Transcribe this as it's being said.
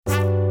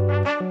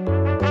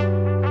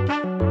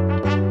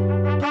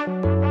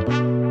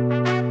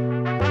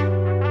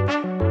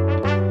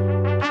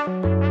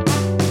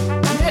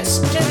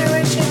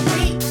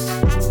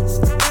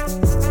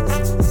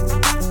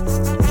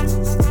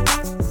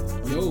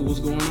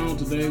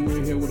Today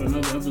we're here with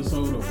another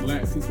episode of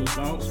Black People's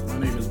Thoughts. My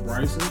name is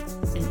Bryson.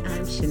 And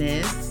I'm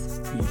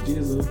Shanez. He's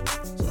Jizzle.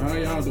 So how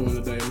y'all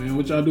doing today, man?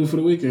 What y'all do for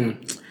the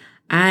weekend?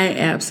 I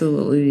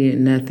absolutely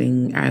did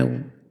nothing.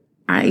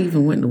 I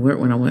even went to work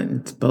when I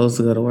wasn't supposed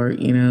to go to work,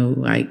 you know,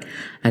 like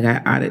I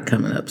got audit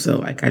coming up. So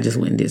like I just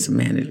went and did some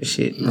manager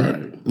shit.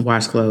 Right.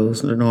 Wash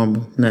clothes, the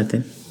normal,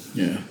 nothing.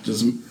 Yeah,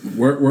 just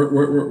work.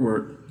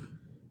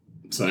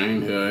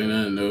 Same here, ain't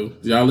nothing new.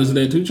 Did y'all listen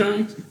to that 2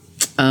 Chainz?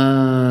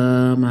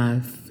 My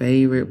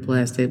favorite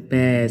plastic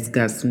bags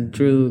got some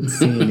drugs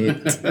in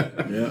it.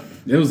 Yeah,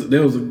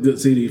 that was a good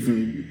CD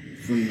from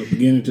the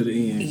beginning to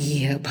the end.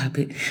 Yeah, pop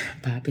it. You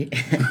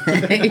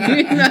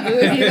know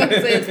what I'm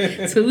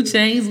saying? 2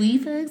 Chainz, we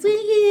fucks with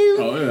you.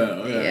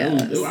 Oh yeah.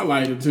 Yes. I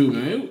liked it too,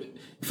 man.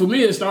 For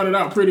me, it started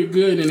out pretty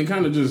good, and it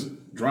kind of just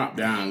dropped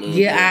down a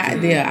little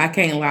bit. I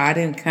can't lie. I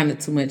didn't kind of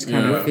too much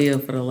feel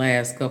for the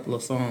last couple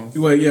of songs.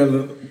 Well,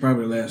 yeah,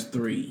 probably the last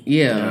 3.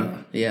 Yeah.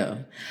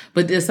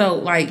 But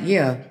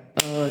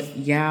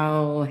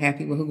y'all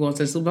happy with who going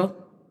to the Super Bowl?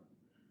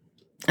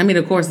 I mean,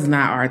 of course, it's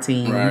not our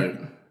team. Right.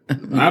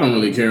 I don't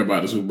really care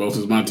about the Super Bowl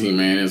since my team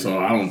ain't in, so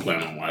I don't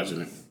plan on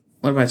watching it.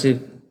 What about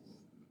you?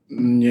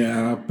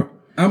 Yeah,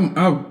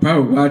 I'll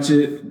probably watch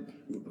it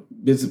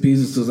bits and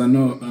pieces because I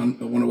know I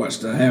want to watch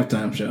the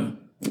halftime show.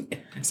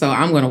 So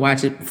I'm going to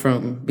watch it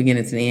from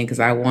beginning to the end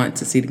because I want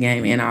to see the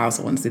game and I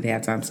also want to see the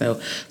halftime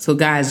show. So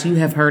guys, you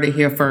have heard it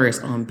here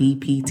first on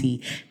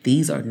BPT.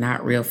 These are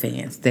not real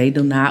fans. They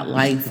do not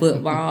like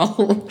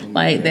football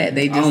like that.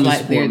 They just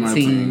like their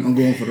team. I'm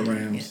going for the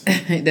Rams.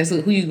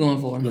 Who you going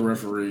for? The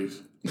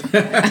referees.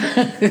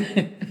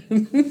 They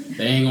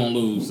ain't gonna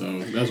lose, so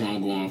that's what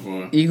I'm going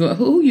for.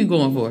 Who you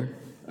going for?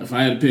 If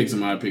I had to pick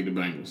somebody, I'd pick the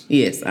Bengals.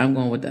 Yes, I'm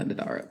going with the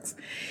underdogs.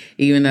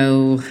 Even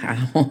though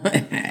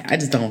I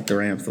just don't want the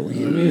Rams to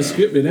win. I mean, it's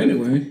scripted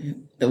anyway.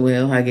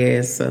 Well, I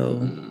guess so.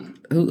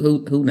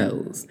 Who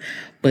knows?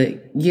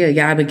 But yeah,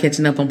 y'all been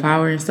catching up on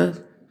Power and stuff.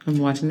 I'm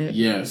watching it.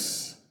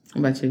 Yes.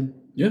 How about you?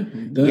 Yeah,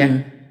 done.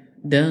 Yeah,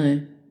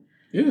 done.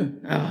 Yeah.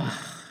 Oh,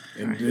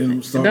 And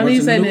then start Don't watching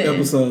even the say new that.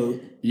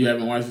 episode. You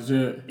haven't watched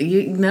it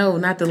yet? no,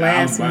 not the last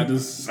I was about one. to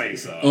say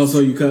so. Oh,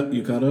 so you caught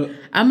up?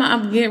 I'm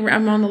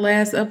on the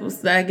last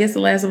episode. I guess the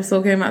last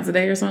episode came out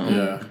today or something.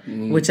 Yeah.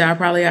 Which y'all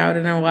probably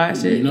already done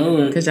watch it. You know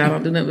it. Because y'all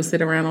don't do nothing but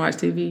sit around and watch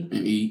TV.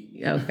 And eat.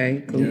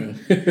 Okay, cool. Yeah.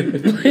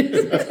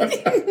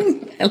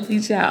 At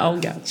least y'all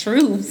own y'all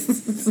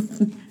truths.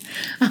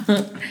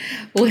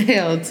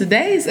 Well,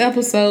 today's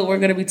episode, we're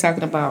going to be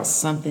talking about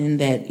something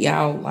that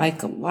y'all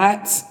like a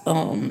lot.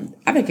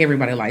 I think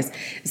everybody likes.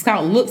 It's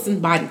called looks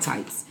and body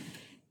types.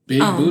 Big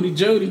booty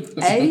Jody.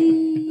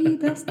 Hey,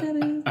 that's that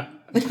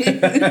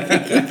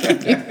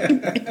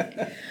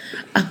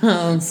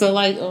is.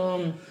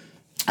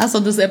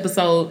 Also this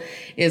episode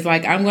is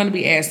like I'm going to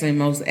be asking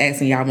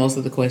y'all most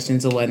of the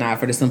questions or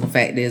whatnot. For the simple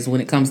fact is, when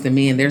it comes to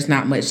men, there's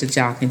not much that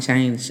y'all can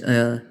change.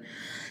 Y'all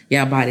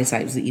body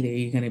types. Either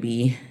you're going to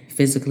be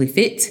physically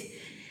fit,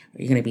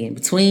 or you're going to be in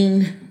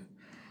between,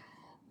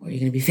 or you're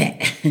going to be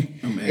fat.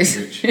 I'm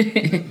average.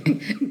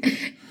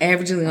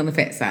 Averagely on the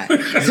fat side.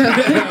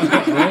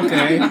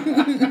 Okay.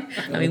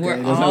 I mean, we're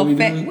all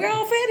fat. We're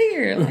all fat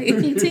here. Like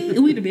we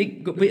the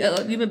big,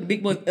 the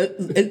big boys,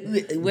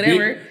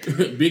 whatever.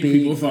 Big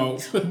people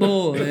thoughts.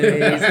 Boys.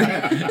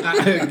 Yeah,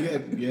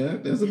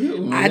 that's a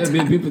good one. That's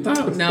big people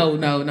thoughts. No.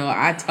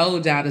 I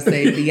told y'all to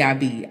say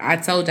BIB. I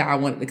told y'all I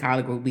wanted to call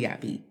the group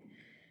BIB.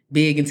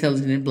 Big,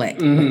 intelligent, and black.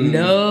 Mm-hmm.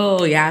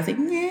 No, y'all think,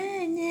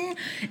 nah.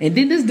 And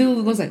then this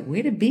dude was like,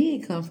 where did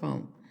big come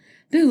from?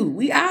 Dude,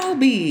 we all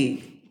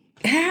big.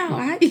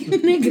 How you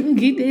nigga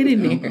get that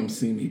in there? I'm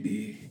see me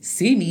big.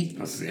 See me.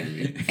 I see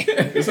me.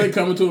 It's like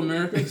Coming to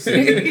America.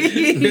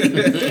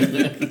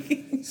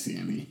 See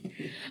me.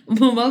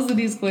 But most of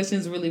these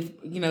questions really,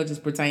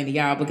 just pertain to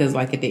y'all because,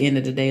 like, at the end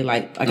of the day,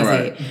 like I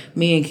said,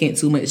 men can't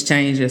too much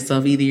change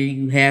yourself. Either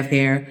you have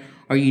hair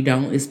or you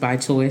don't. It's by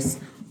choice,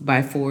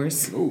 by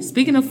force. Ooh.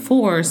 Speaking of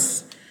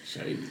force,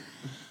 Shady.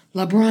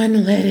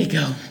 LeBron, let it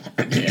go.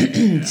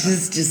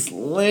 just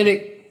let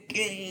it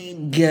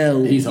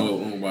go. He's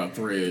holding by a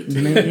thread. And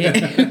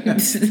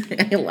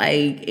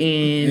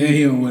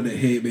he don't wear the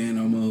headband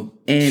no more.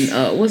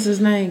 And what's his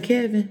name?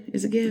 Kevin?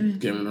 Is it Kevin?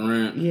 Kevin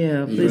Durant.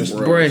 Yeah, please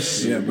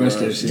brush. Yeah, brush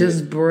that shit.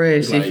 Just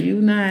brush. Like,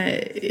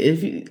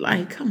 if you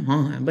come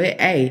on. But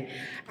hey,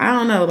 I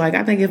don't know. Like,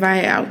 I think if I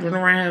had run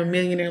around a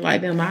millionaire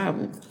like them, I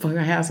would fucking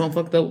have some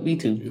fucked up with me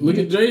too. Look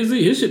at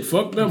Jay-Z. His shit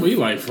fucked up, but he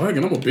like,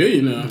 fucking, I'm a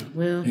billionaire.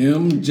 Well,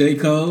 him, J.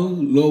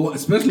 Cole,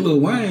 especially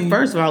Lil Wayne.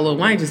 First of all, Lil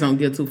Wayne just don't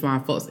give two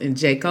flying fucks. And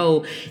J.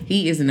 Cole,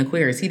 he is an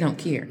Aquarius. He don't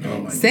care.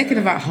 Oh Second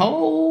of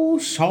all,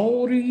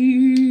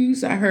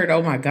 shorties. I heard,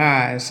 oh my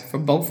gosh,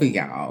 from both of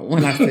y'all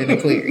when I said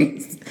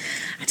Aquarius.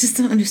 I just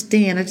don't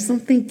understand. I just don't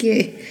think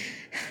it.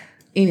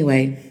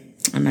 Anyway.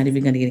 I'm not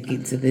even going to get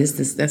into this.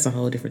 That's a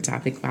whole different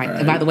topic.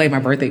 By the way, my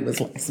birthday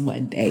was last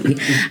Monday.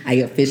 I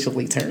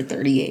officially turned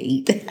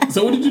 38.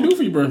 So what did you do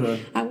for your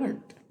birthday? I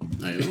worked.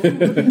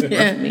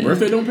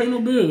 Birthday don't pay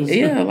no bills.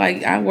 Yeah,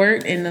 like I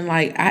worked and then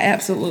like I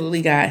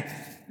absolutely got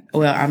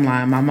Well, I'm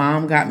lying. My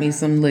mom got me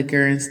some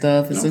liquor and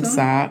stuff and some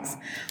socks.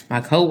 My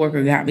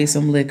coworker got me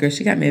some liquor.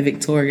 She got me a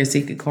Victoria's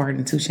Secret card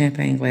and 2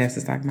 champagne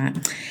glasses. Talking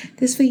about,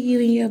 this for you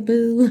and your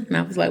boo. And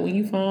I was like, when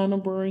you find them,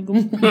 bring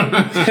them.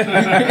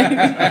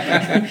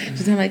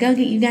 She's like, go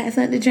get, you got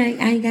something to drink?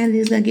 I ain't got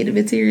this. Gonna get the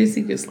Victoria's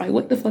Secrets. Like,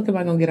 what the fuck am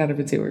I gonna get out of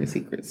Victoria's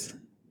Secrets?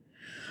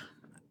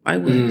 I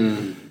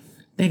would.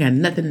 They got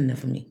nothing in there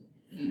for me.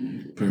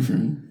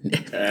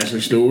 Perfect. Ashley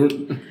Stewart.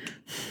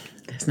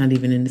 It's not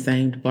even in the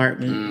same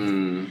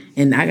department.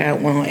 And I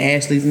got one on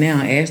Ashley's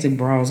now. Ashley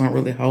bras don't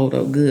really hold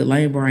up good.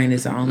 Lane Bryant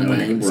is the only one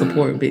that can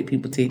support big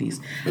people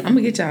titties. I'm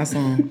gonna get y'all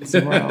some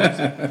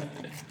bras.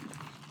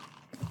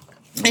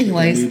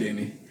 Anyways, I don't need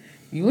any.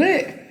 You what?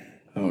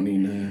 I don't need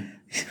none.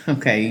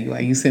 Okay, why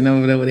you sitting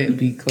over there with that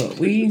B cup?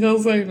 We ain't gonna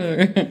say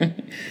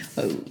nothing.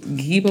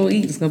 Keep on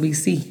eating. It's gonna be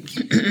C.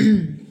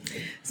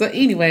 So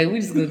anyway,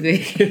 we just gonna do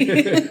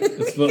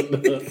It's fucked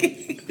up.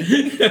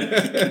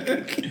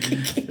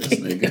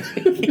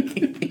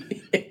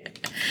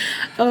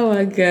 Oh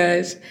my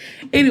gosh.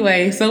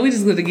 Anyway, so we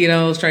just gonna get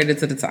on straight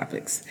into the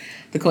topics,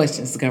 the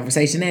questions, the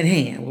conversation at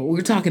hand. What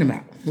we're talking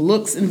about: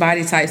 looks and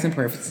body types and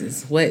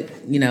preferences. What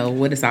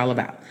it's all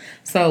about.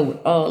 So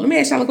let me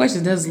ask y'all a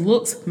question: does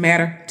looks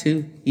matter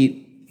to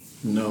you?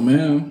 No,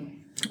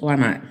 ma'am. Why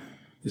not?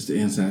 It's the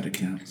inside that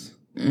counts.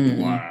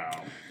 Wow.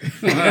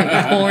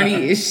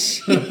 Horny as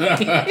shit.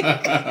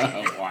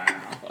 Wow.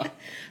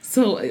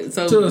 So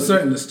To a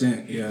certain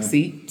extent, yeah.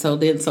 see, so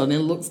then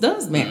looks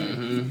does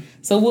matter.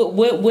 So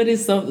what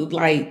is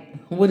something?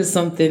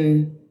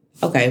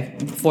 Okay,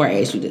 before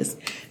I ask you this,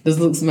 does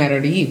looks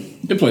matter to you?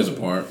 It plays a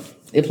part.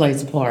 It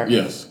plays a part.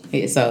 Yes.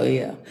 So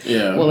yeah.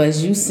 Yeah. Well,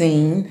 as you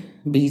seen,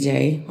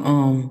 BJ,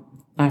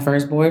 my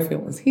first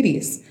boyfriend was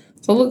hideous.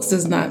 So looks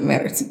does not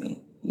matter to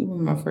me. You were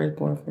my first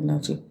boyfriend,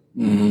 don't you?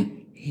 Mm-hmm.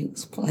 He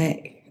was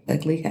black.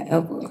 Ugly,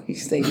 however, he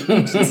stayed. But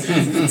I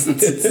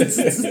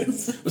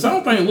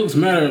don't think looks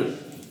matter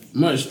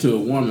much to a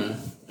woman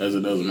as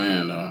it does a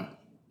man, though.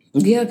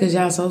 Yeah, because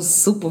y'all so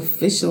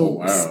superficial. Oh,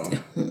 wow.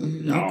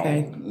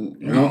 Okay.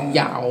 It's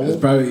Y'all.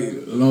 probably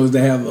as long as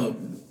they have a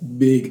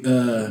big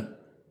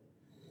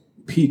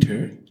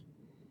Peter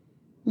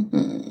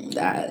and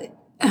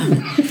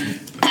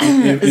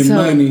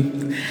money.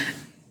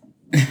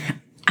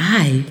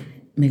 I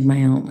make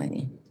my own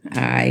money.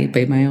 I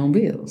pay my own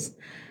bills.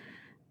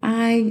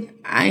 I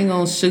ain't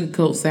gonna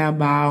sugarcoat say I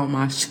buy all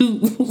my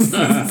shoes because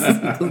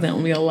that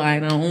would be a lie. I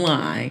don't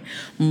lie.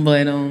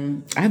 But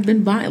I've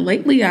been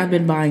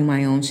buying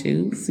my own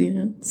shoes.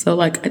 Yeah, so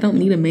like I don't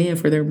need a man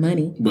for their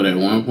money. But at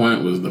one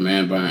point, was the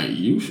man buying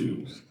you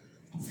shoes?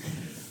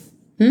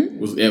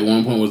 Was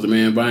the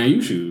man buying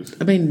you shoes?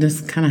 I mean,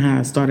 that's kind of how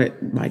I started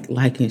like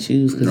liking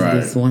shoes because of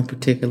this one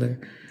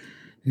particular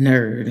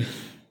nerd.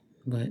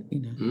 But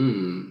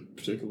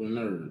Particular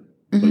nerd.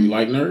 So you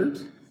like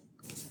nerds?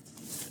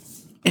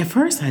 At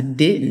first I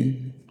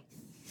didn't,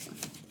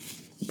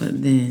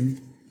 but then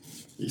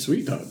You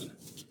sweet talked you.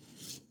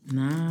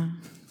 nah.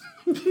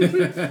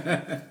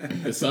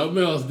 It's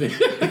something else then.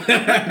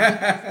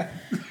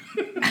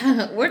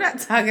 We're not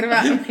talking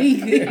about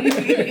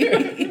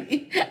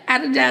me. How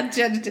did y'all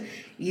judge?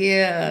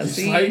 Yeah,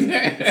 see, like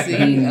that.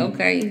 see,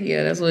 okay,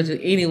 yeah, that's what you.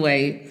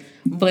 Anyway,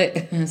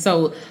 but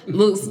so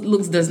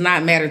looks does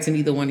not matter to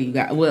neither one of you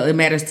guys. Well, it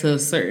matters to a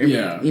certain,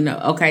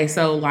 Okay,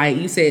 so like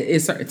you said,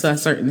 it's to a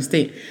certain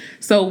extent.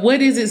 So what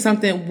is it?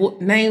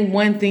 Name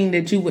one thing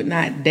that you would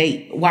not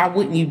date. Why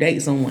wouldn't you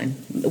date someone?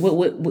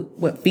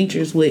 What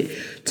features would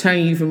turn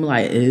you from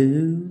like, oh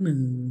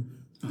no?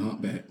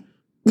 Humpback.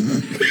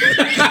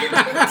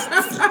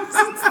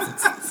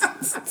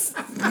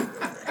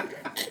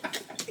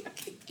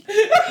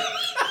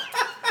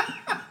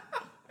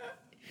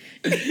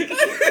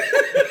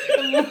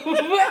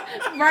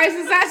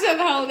 Bryson, I should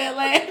hold that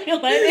laugh.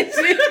 Let that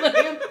shit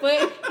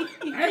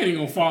funny. I ain't even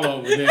gonna follow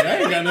up with that. I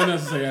ain't got nothing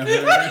else to say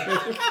after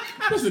that.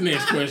 What's the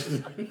next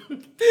question?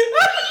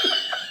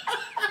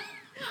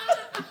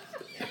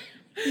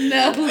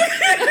 No.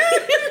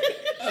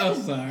 I'm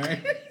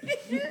sorry.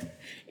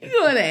 You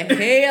going to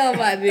hell,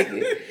 my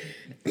nigga.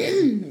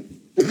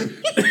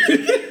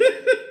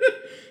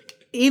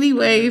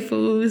 Anyway,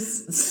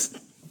 fools,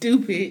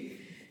 stupid.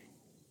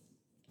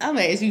 I'm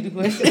gonna ask you the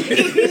question.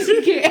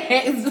 You can't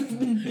ask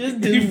this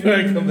dude. You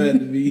better come back to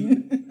me.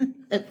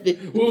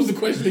 What was the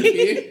question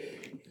again?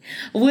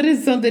 What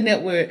is something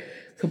that would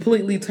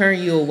completely turn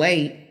you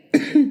away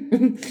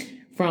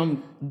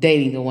from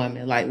dating a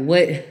woman? Like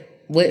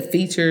what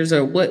features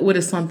or what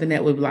is something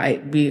that would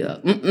like be a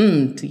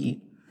to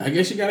you? I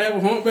guess you gotta have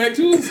a humpback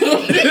too. So.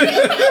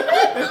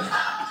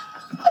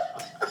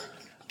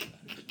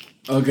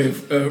 Okay,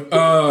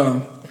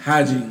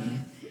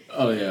 hygiene,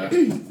 Oh yeah.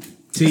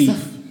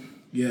 teeth,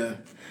 yeah.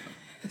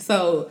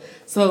 So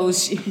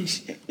she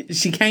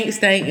can't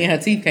stink and her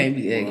teeth can't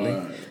be ugly,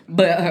 Right.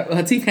 but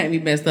her teeth can't be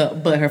messed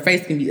up, but her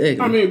face can be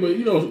ugly. I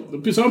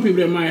mean, but some people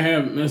that might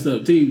have messed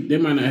up teeth, they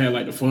might not have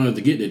like the funds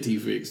to get their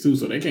teeth fixed too,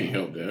 so they can't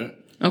help that.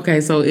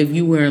 Okay, so if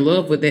you were in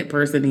love with that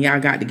person and y'all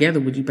got together,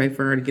 would you pay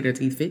for her to get her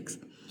teeth fixed?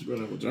 You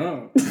better have a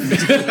job.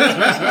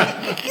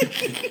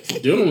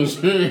 Dealing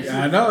with shit.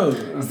 I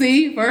know.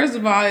 See, first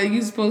of all,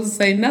 you supposed to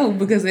say no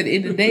because at the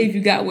end of the day, if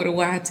you got with a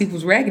white teeth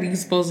was raggedy, you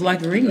supposed to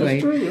like her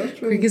anyway. That's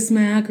true. Cricket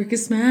smile, cricket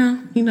smile.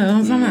 You know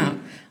what I'm talking about.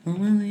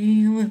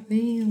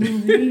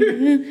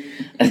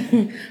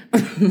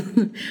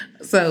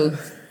 So,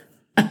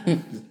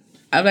 I'm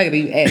not gonna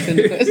even ask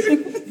any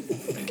questions.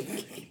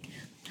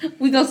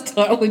 We gonna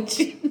start with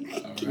you.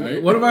 All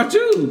right. What about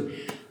you?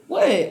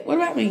 What? What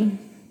about me?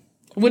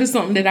 What is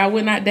something that I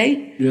would not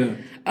date? Yeah.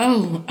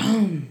 Oh,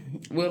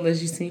 well,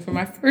 as you seen from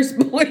my first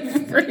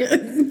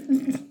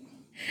boyfriend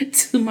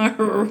to my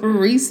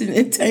recent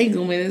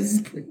entanglement,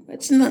 is pretty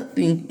much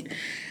nothing.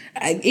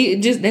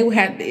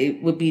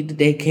 It would be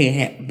they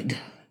can't have.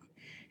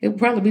 It would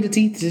probably be the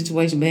teeth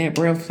situation, bad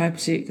breath type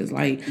of shit. Cause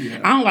like I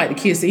don't like to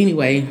kiss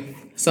anyway.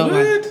 So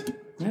What?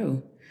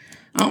 no,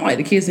 I don't like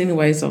to kiss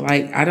anyway. So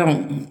like I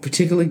don't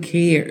particularly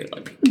care.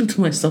 Like people do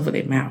too much stuff with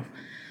their mouth.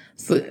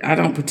 So I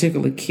don't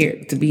particularly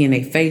care to be in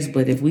their face,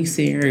 but if we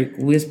sit here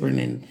whispering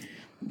and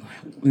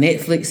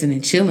Netflixing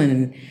and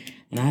chilling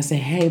and I say,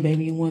 hey,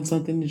 baby, you want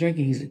something to drink?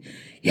 And he's like,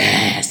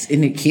 yes.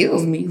 And it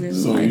kills me. Then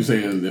So like, you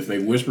saying if they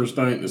whisper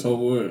stink, this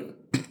whole word?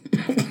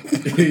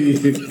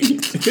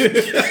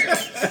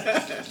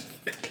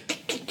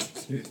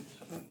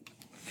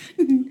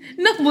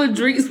 no more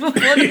drinks before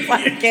the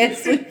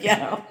podcast with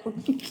y'all.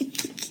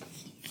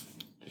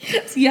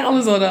 See, y'all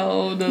was on a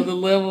whole nother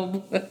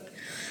level. But,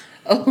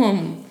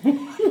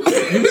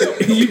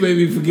 You made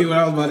me forget what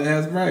I was about to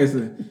ask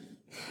Bryson.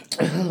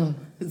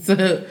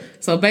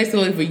 So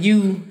basically for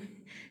you,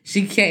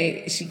 she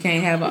can't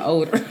have an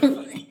odor.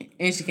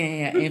 And she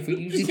can't have, and for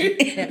you, she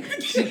can't have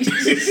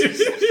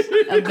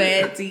a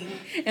bad teeth.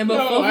 And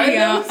before I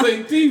y'all,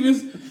 say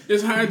teeth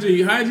is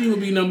hygiene. Hygiene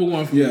would be number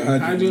one for you. Yeah,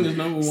 hygiene is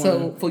number one.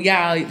 so for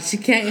y'all, she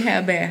can't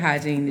have bad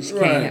hygiene and she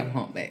Right. can't have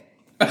humpback.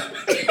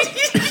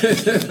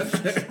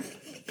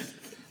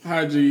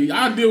 Hygiene.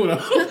 I deal with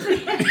a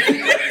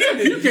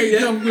You can't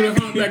jump with a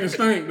humpback and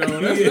stink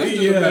though. That's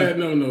just a bad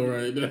no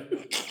right there.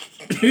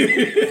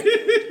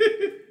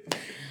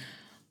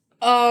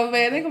 Oh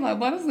man, they gonna like,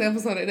 boy, this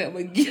episode ain't that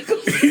but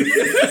giggles.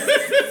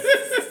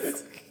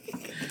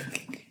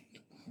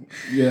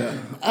 Yeah.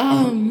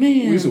 Oh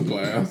man. We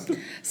supply.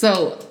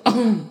 So,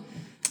 I'm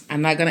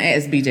not gonna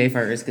ask BJ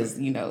first because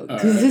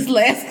this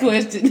last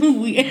question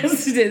we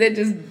answered it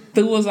just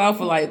threw us off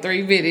for like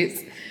 3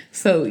 minutes.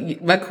 So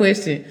my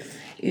question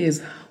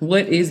is,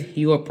 what is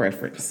your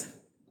preference?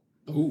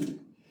 Ooh.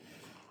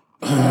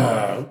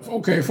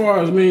 Okay, as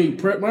far as me,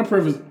 my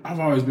preference, I've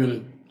always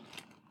been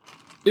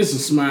it's a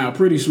smile,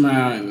 pretty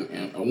smile,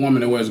 and a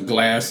woman that wears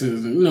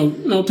glasses,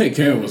 and take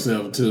care of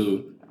herself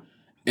too.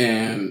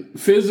 And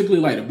physically,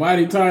 like the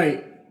body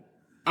type,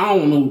 I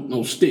don't want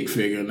no stick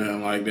figure or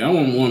nothing like that. I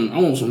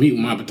want some meat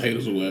with my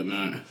potatoes or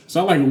whatnot.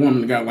 So I like a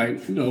woman that got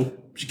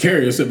she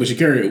carry herself, but she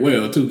carry it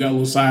well too. Got a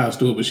little size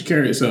to it, but she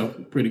carry herself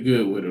pretty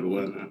good with it or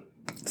whatnot.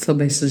 So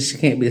basically, she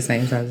can't be the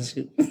same size as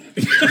you.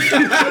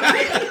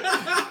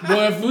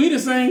 Boy, if we the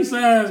same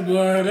size,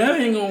 boy, that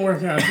ain't gonna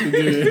work out too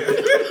good.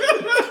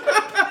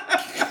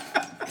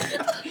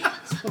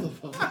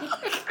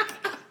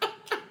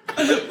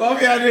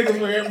 Both y'all niggas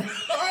were here.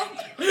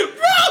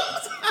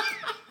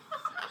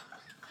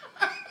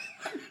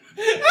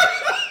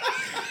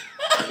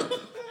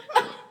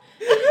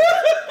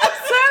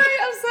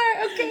 I'm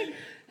sorry.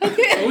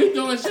 Okay. Are we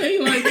throwing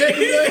shade like that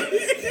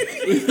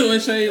today? We throwing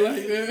shade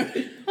like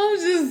that? I'm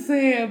just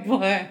saying,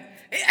 boy.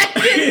 I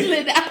didn't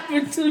let the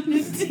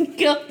opportunity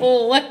go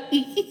away.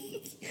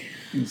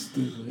 You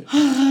stupid.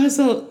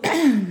 So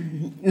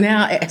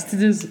now as to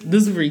this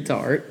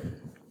retard.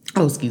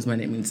 Oh, excuse me, I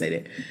didn't mean to say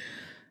that.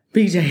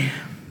 BJ,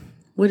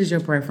 what is your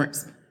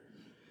preference?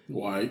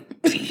 White.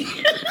 Really?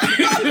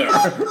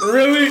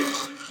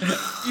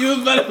 You was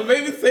about to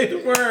make me say the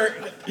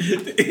word.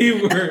 The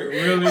E word,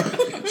 really?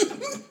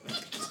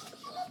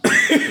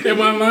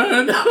 Am I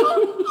lying?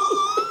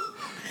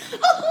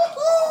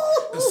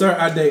 Sir,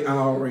 I date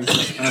all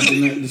races. I do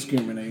not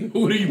discriminate.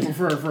 Who do you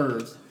prefer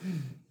first?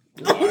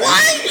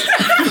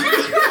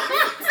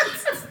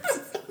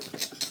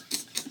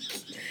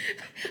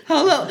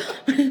 Hold up.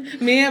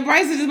 Me and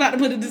Bryce is just about to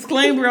put a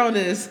disclaimer on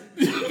this.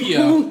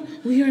 Yeah.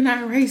 We are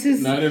not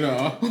racist. Not at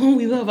all.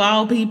 We love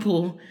all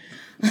people.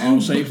 All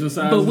shapes and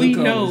sizes But we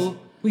and colors.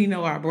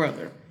 know our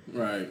brother.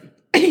 Right.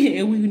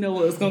 And we know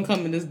what's gonna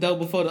come in this dough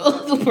before the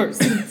other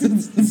person.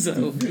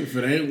 So If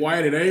it ain't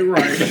white, it ain't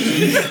right.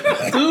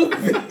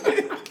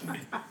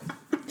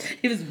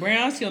 if it's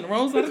brown, she on the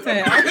wrong side of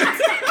town.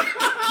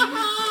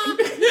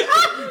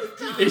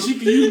 If she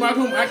can use my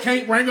home, I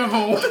can't bring her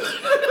home.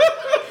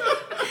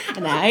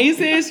 And I ain't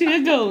saying she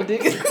a gold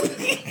digger.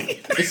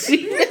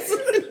 She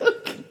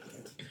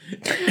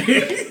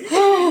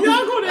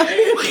Y'all go to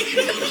hell.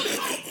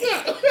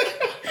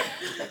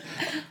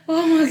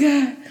 Oh my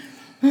God.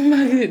 Oh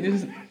my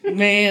goodness.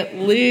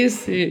 Man,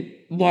 listen.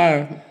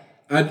 Wow.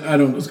 I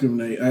don't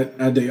discriminate.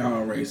 I date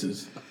all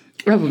races.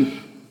 I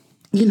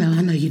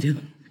know you do.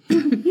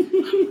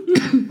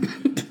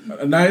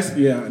 A nice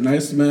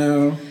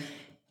smile.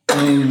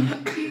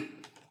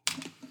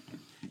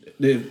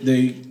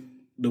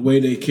 the way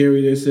they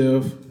carry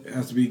themselves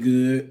has to be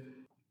good.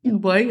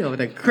 Boy, you over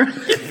there crying.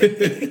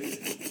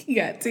 You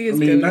got tears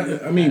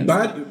I mean,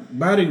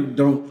 body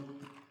don't.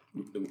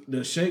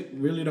 The shape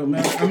really don't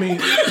matter. I mean,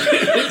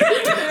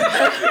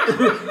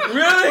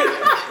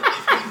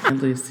 really.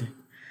 Listen,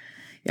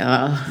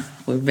 y'all,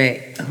 we're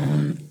back.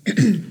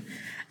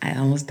 I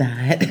almost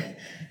died.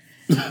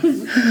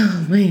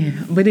 Oh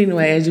man! But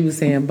anyway, as you were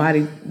saying,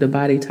 the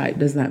body type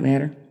does not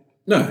matter.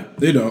 No,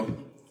 they don't.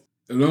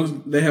 As long as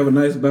they have a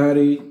nice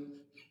body.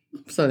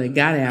 So they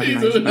gotta have a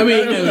nice body. I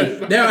mean,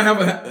 they don't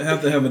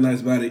have to have a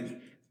nice body.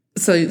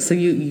 So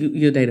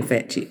you date a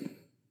fat chick?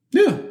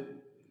 Yeah.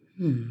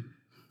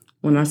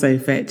 When I say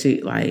fat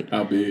chick, like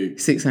How big?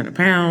 600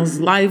 pounds,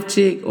 life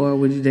chick, or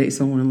would you date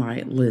someone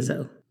like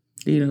Lizzo?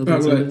 Do you know who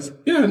Lizzo is?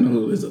 Yeah, I know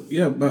who Lizzo.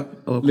 Yeah, but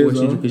Or of course,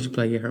 because you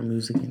play her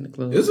music in the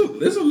club. There's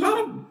a lot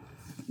of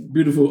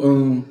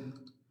beautiful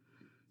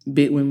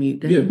big women you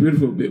date? Yeah,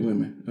 beautiful big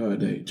women. I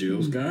date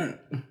Jill Scott.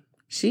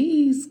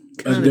 She's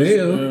kind of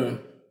Adele.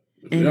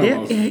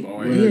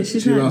 yeah,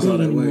 she's she not lost big all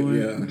that anymore. weight.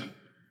 Yeah.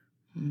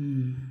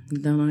 You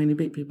don't know any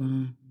big people,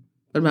 huh?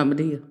 What about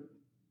Medea?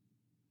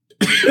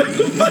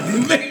 What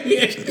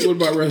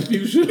about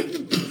Rasputia?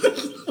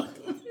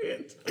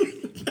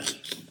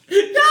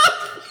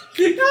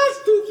 Y'all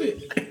stupid.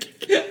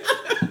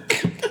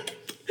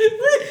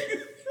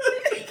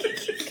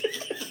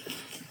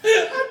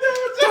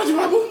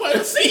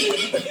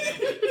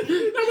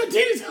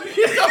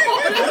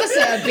 I'm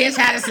say a bitch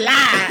how to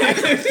slide.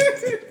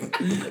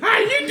 How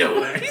you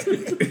doing?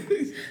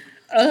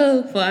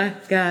 Oh my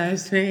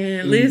gosh,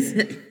 man!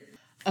 Listen.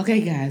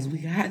 Okay, guys, we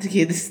got to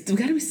get this. We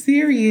got to be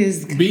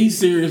serious. Be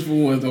serious for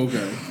once,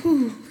 okay?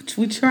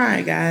 We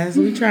trying, guys.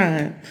 We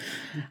trying.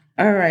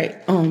 All right.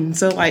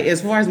 So like,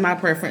 as far as my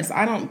preference,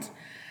 I'm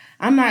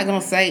not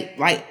gonna say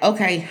like,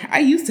 okay, I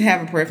used to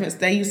have a preference.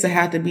 They used to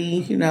have to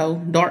be,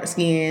 dark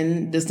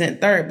skin, distant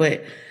third,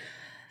 but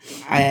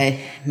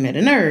I met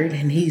a nerd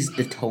and he's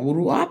the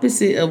total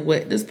opposite of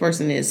what this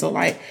person is. So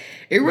like,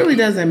 it really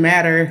doesn't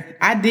matter.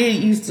 I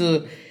did used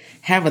to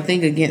have a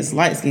thing against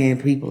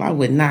light-skinned people. I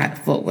would not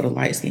fuck with a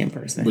light-skinned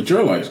person. But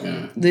you're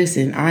light-skinned.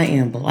 Listen, I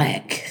am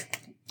black.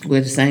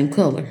 We're the same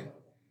color.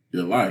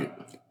 You're light.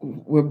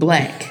 We're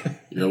black.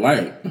 You're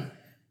light.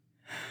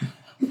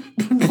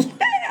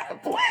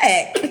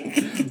 Black.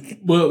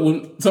 But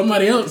when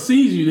somebody else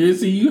sees you, they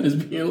see you as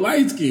being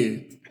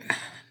light-skinned.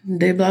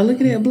 They be like, look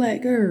at that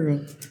black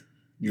girl.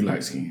 You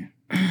light skin.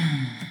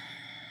 I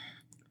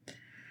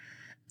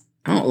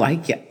don't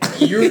like you.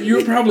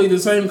 You're probably the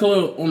same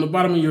color on the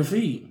bottom of your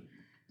feet.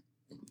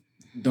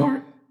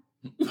 Dark.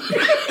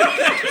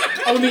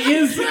 On the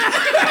inside.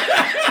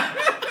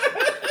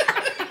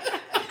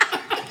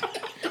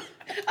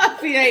 I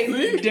feel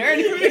ain't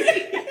dirty.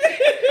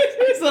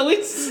 So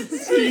it's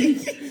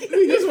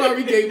That's why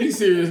we can't be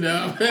serious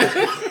now.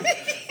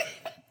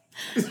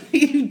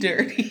 you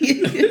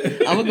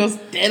dirty. I'm gonna go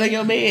stand on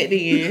your bed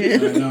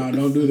then. No,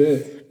 don't do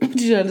that. What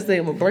you trying to say?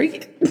 I'm gonna break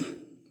it?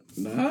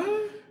 Nah.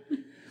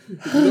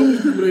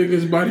 Those people that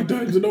against body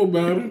types know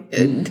about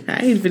it. I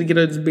ain't finna get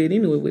on this bed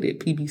anyway with that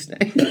pee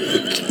stain.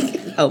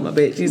 Oh my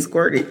bad, she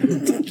squirted.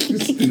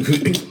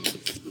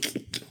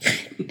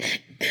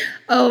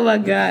 Oh my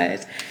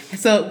God.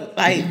 So,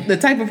 like, the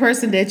type of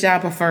person that y'all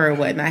prefer or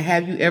whatnot,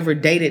 have you ever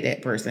dated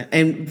that person?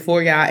 And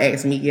before y'all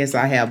ask me, yes,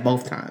 I have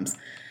both times.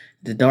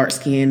 The dark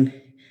skin,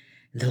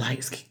 the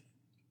light skin.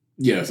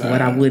 Yes, I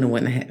What have. I would and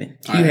wouldn't happen.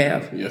 You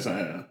have. Yes, I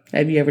have.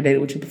 Have you ever dated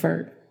what you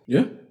preferred?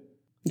 Yeah.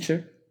 You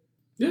sure?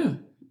 Yeah.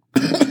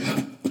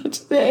 What you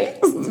say?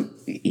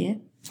 Yeah.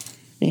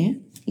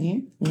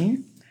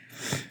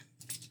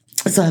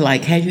 So,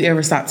 like, have you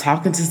ever stopped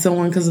talking to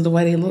someone because of the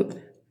way they look?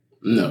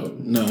 No.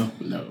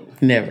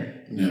 Never.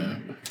 Yeah.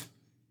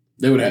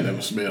 They would have to have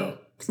a smell.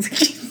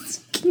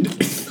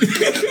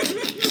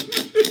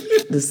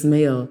 The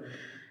smell.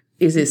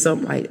 Is it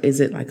something like, is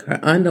it like her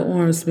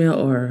underarm smell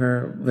or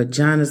her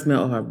vagina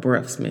smell or her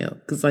breath smell?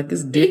 Because like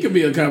it's It different. could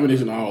be a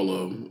combination of all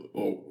of them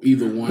or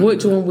either one.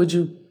 Which one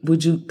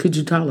could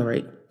you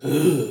tolerate?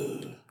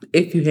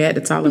 If you had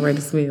to tolerate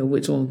a smell,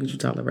 which one could you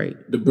tolerate?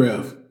 The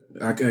breath.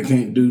 I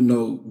can't do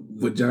no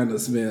vagina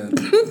smell.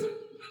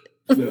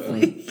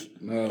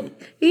 No.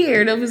 He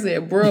heard him and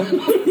said, bro.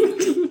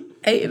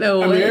 Ain't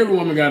no I way. mean, every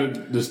woman got a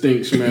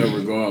distinct smell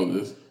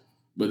regardless,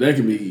 but that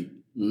can be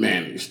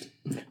managed.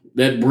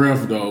 That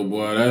breath, though,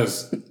 boy,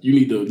 you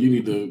need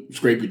to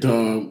scrape your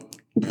tongue.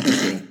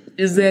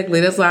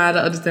 Exactly. That's why I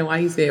don't understand why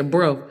he said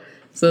bro.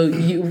 So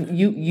you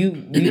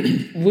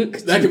what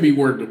That could be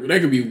worked.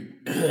 That could be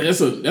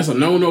that's a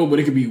no, but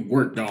it could be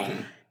worked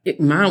on.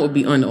 mine would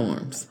be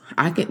underarms.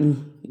 I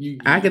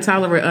could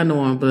tolerate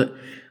underarm, but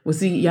well,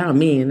 see, y'all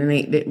men, there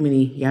ain't that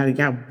many.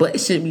 Y'all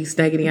butt shouldn't be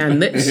stinking. Y'all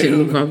nuts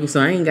shouldn't be funky.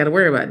 So I ain't got to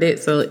worry about that.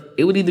 So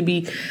it would either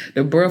be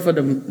the breath or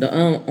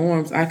the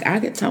arms. I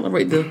could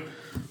tolerate the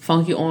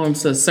funky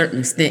arms to a certain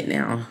extent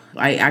now.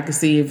 Like I could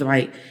see if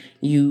like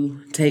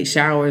you take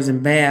showers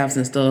and baths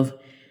and stuff,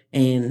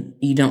 and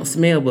you don't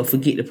smell but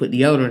forget to put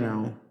deodorant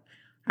on.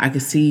 I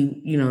could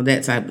see,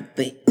 that type of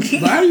thing.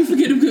 But how do you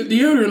forget to put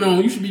deodorant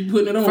on? You should be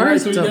putting it on right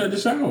after you get out the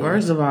shower.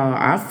 First of all,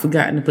 I've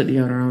forgotten to put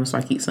deodorant on, so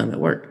I keep some at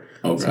work.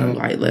 Okay. So,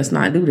 let's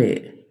not do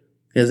that.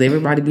 Because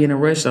everybody be in a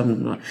rush.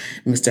 I'm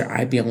Mr.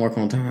 I be on work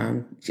on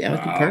time. Yeah,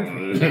 that's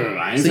perfect.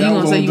 I ain't So you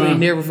gonna say you ain't time.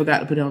 never forgot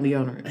to put on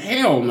deodorant?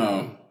 Hell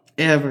no.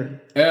 Ever.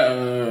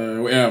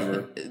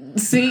 Ever.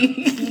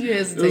 See?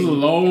 Yes. It was a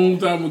long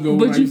time ago.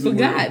 But you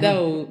forgot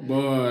though.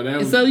 But that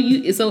was,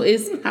 So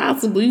it's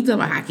possible. You talking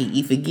about how can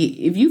you forget?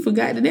 If you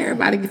forgot, then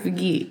everybody can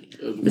forget.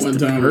 one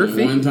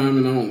time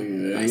and only.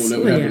 It ain't gonna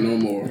never happen no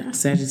more.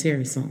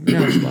 Sagittarius something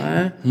else,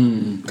 boy.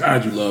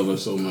 God, you love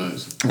us so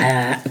much.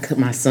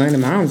 My son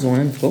and mom's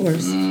one, of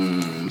course.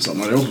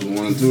 Somebody else was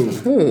one too.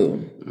 Who?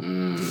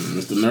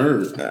 Mr.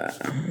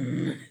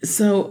 Nerd.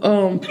 So,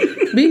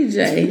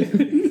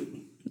 BJ,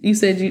 you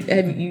said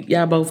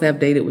y'all both have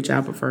dated what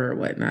y'all prefer or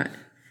whatnot,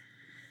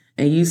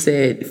 and you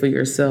said for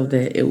yourself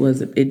that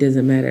it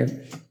doesn't matter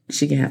if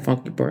she can have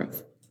funky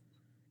breath,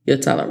 you'll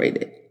tolerate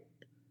it.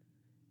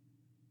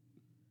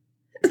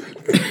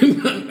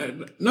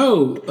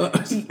 No,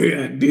 I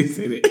did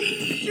say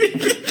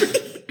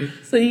that.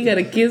 So you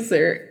gotta kiss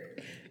her.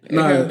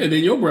 No, And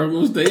then your breath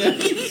will stay out.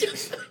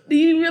 Do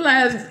you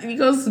realize you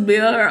gonna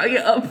smell her on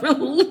your upper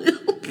lip?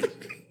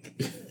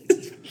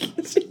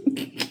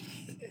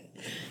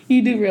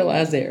 You do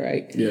realize that,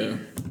 right? Yeah.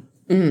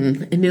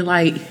 And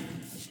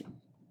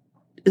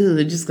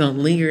then just gonna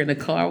linger in the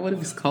car. What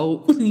if it's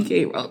cold? You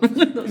can't roll the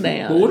window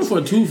down. But what if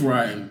a tooth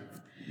rotting?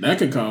 That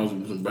could cause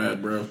some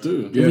bad breath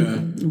too.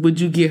 yeah,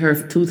 Would you get her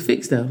tooth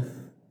fixed though?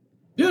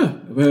 yeah.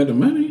 If I had the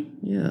money,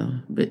 Yeah,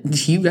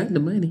 but you got the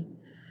money,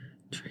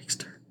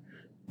 trickster.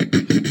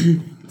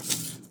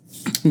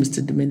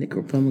 Mr. Dominican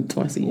Republic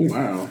twice a year.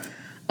 Wow.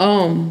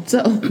 So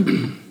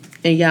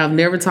and y'all have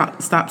never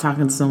stopped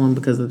talking to someone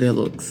because of their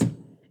looks,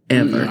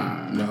 ever.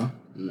 no.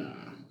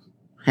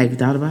 Have you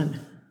thought about it?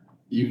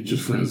 You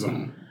just friend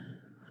zone.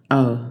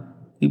 Oh,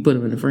 you put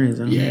them in the friend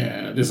zone.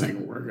 Yeah, this ain't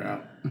gonna work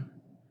out.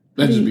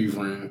 Let's just be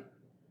friends.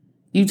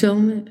 You tell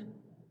them that?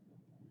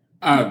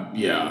 I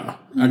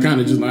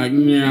kind of just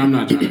I'm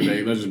not trying to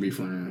date. Let's just be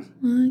friends.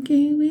 I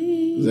can't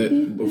wait. Is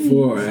that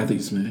before or after you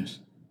smash?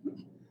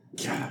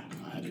 God,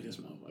 I did this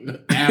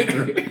motherfucker.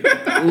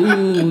 After.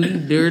 Ooh, you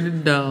dirty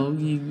dog.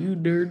 You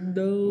dirty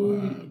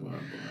dog.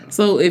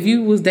 So if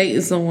you was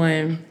dating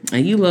someone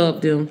and you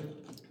loved them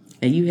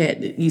and you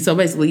had so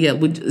basically,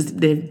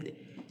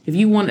 if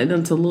you wanted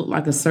them to look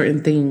like a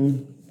certain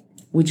thing,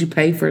 would you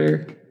pay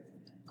for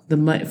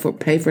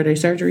their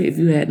surgery if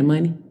you had the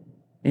money?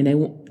 And they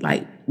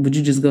would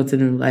you just go to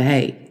them like,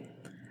 hey,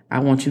 I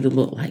want you to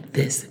look like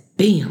this.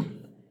 Bam.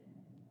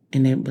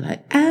 And they'd be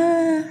like,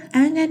 I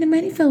ain't got the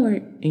money for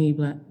it. And you'd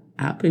be like,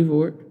 I'll pay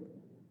for it.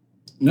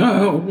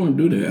 No, I won't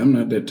do that. I'm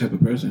not that type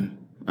of person.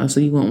 Oh, so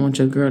you won't want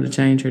your girl to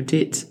change her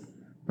tits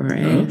or her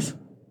ass?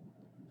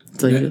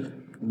 So That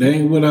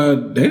ain't what I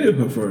dated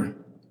her for.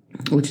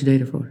 what you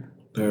dated for?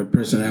 Her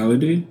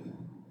personality,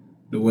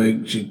 the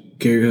way she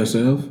carried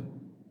herself.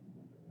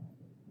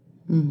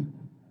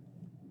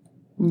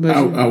 But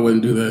I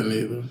wouldn't do that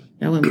neither.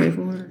 I wouldn't pay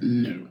for her?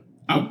 No.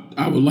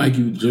 I would like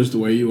you just the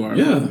way you are.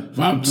 Yeah. If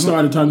I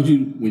started talking to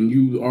you when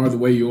you are the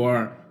way you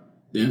are,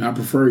 then I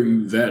prefer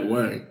you that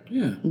way.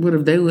 Yeah. What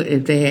if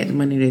they had the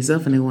money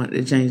themselves and they wanted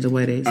to change the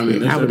way they I mean,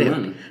 speak? that's How would their that?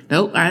 money.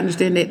 Nope, I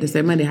understand that. That's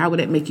their money. How would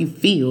that make you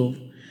feel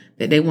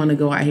that they want to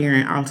go out here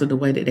and alter the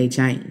way that they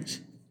change?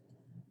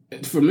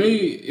 For me,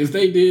 if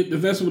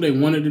that's what they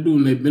wanted to do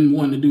and they've been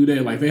wanting to do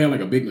that, like they had like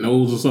a big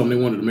nose or something,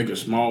 they wanted to make it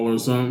smaller or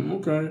something,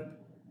 okay.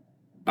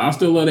 I'll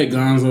still love that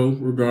gonzo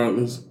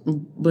regardless.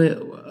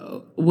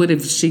 But what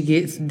if she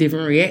gets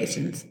different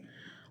reactions?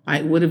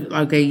 Like, what if,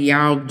 okay,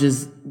 y'all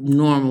just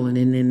normal and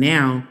then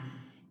now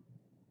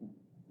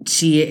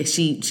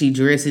she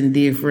dressing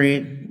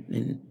different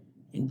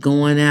and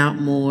going out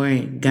more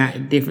and got a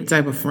different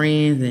type of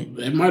friends and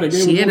That might have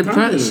gave she her had more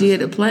confidence. she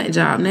had a plant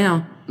job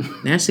now.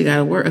 Now she got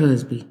a work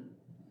husband.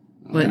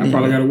 But I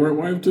probably got a work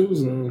wife too,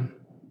 so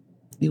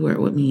you work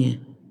with me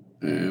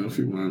in. and if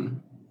you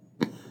want.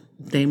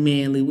 They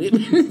manly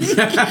women.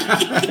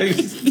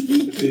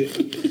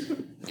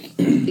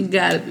 It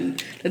gotta be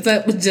the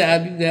type of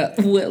job you got.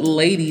 What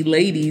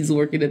ladies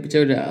working up at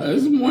your job?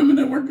 There's some women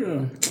that work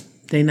there.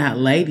 They not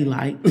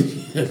ladylike.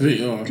 Yes,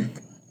 they are.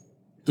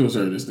 To a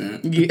certain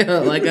extent. Yeah,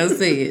 like I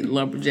said,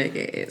 lumberjack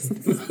ass.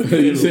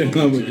 You said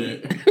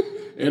lumberjack.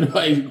 And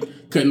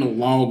like cutting no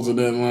logs or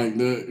nothing like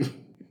that.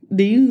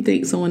 Do you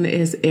think someone that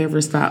has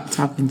ever stopped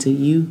talking to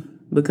you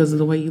because of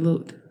the way you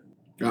looked?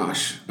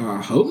 Gosh,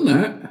 I hope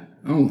not.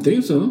 I don't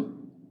think so.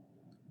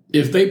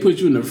 If they put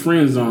you in the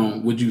friend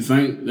zone, would you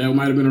think that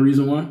might have been a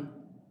reason why?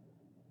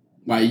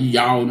 Like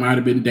y'all might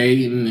have been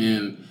dating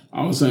and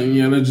all of a sudden,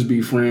 yeah, let's just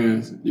be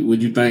friends.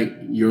 Would you think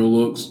your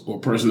looks or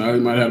personality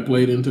might have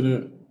played into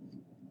that?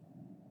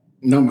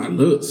 Not my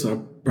looks. I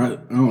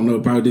don't know.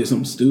 Probably did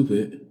something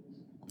stupid.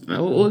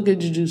 What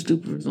could you do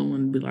stupid for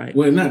someone to be like?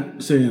 Well,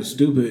 not saying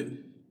stupid.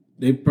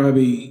 They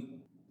probably,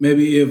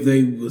 maybe if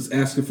they was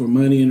asking for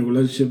money in a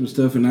relationship and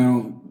stuff and I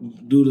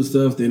don't do the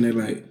stuff, then they're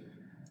like,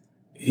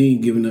 he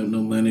ain't giving up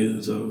no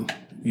money, so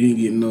you ain't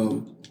getting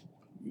no,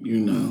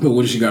 But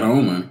what if she got her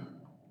own money?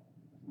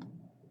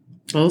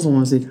 Those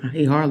ones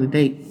he hardly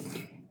date.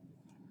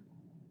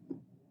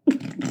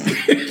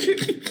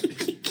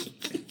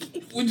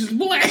 Which is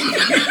black.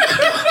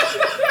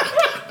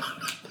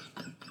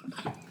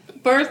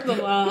 First of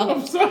all,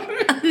 I'm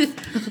sorry.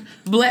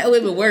 black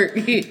women work.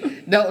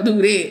 Don't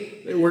do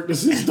that. They work the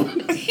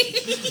system.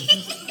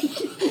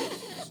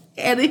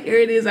 And here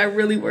it is. I'm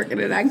really working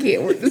it. I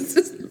can't work the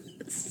system.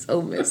 It's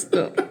so messed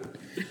up.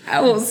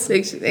 I want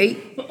Section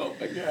 8. Oh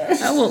my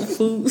gosh. I want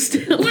food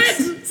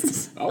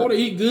stamps. I want to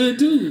eat good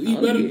too. Eat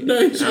better than that I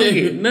don't get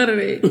shit. none of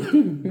that.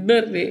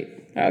 None of that.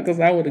 Because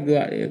I want to go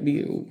out there and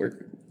be a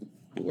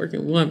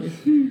working woman.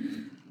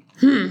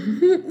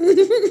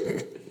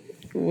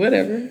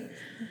 Whatever.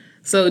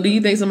 So, do you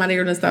think somebody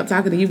ever gonna stop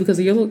talking to you because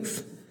of your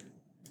looks?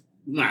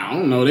 Nah, I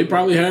don't know. They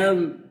probably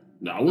have.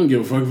 I wouldn't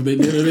give a fuck if they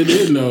did or they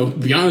didn't, though. To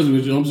be honest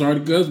with you, I'm sorry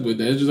to cuss, but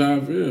that's just how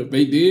I feel. If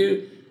they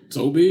did,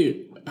 so be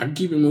it. I can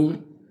keep it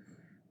moving.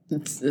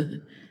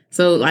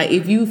 So, like,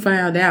 if you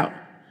found out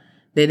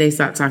that they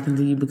stopped talking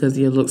to you because of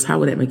your looks, how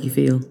would that make you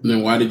feel?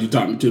 Then why did you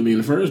talk to me in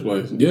the first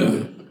place?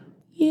 yeah.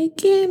 You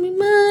give me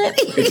money.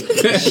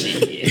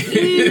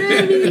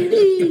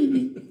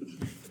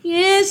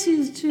 Yes,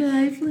 she's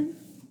trifling.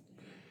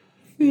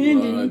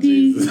 Oh,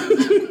 Jesus.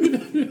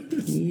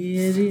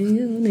 Yes,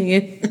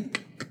 nigga.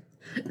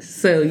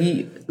 So,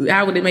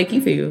 how would it make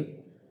you feel?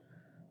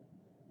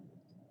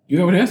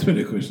 You already asked me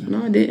that question.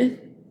 No, I didn't.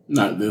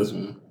 Not this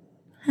one.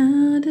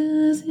 How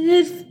does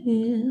it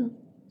feel?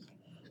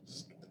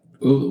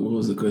 What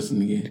was the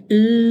question again?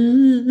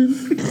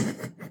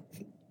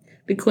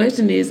 The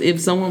question is, if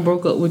someone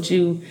broke up with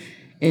you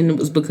and it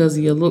was because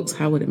of your looks,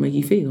 how would it make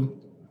you feel?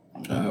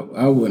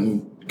 I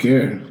wouldn't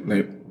care.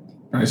 Like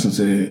Bryson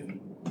said.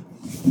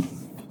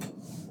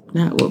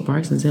 Not what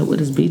Bryson said. What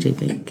does BJ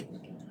think?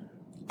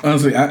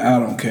 Honestly, I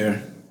don't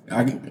care.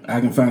 I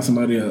can find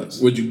somebody else.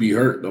 Would you be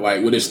hurt?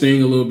 Like, would it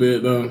sting a little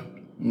bit, though?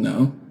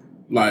 No.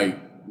 Like,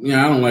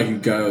 yeah, I don't like you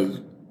because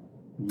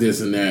this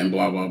and that and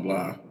blah, blah,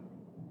 blah.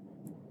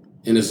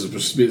 And it's a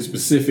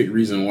specific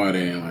reason why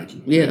they ain't like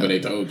you. Yeah. But they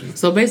told you.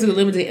 So basically,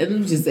 let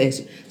me just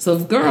ask you. So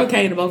if a girl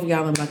came to both of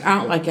y'all and be like, I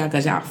don't like y'all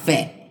because y'all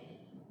fat,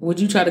 would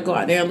you try to go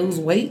out there and lose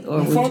weight?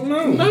 Or would Fuck you,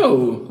 no.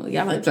 No.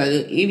 y'all ain't try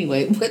to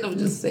anyway, but I'm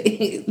just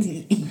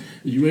saying.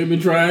 You ain't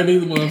been trying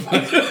either,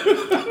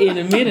 motherfucker. In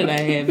a minute, I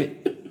have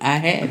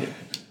it.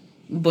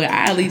 But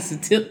I at least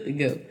attempt to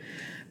go.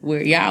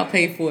 Where y'all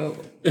pay for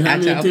it How out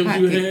many y'all attempts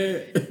you pocket.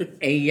 had?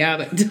 And y'all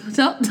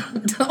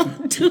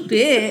don't do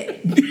that.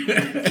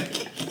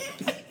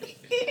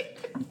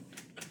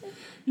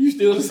 You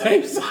still the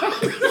same size.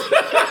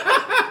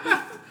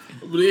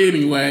 But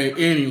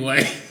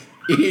anyway.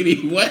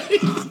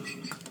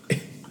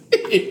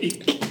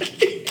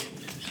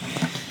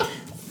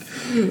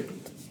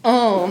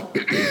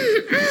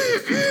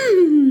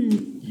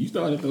 You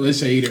started throwing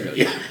shade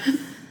earlier.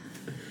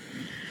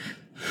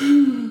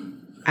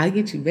 I'll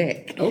get you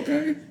back.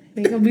 Okay.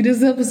 Ain't gonna be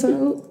this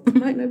episode.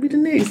 Might not be the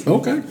next.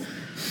 Okay.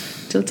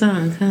 Your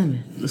time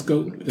coming. Let's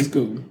go.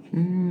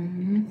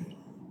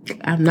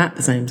 I'm not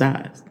the same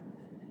size.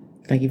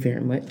 Thank you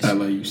very much. I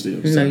love you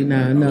still. No, you're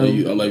not. No.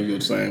 I love you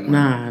the same way.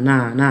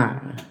 Nah.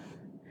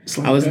 It's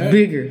like I was that.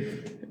 bigger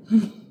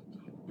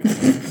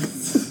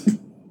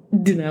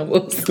than I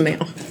was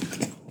now.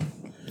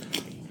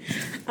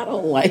 I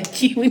don't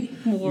like you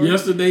anymore.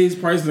 Yesterday's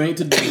prices ain't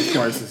today's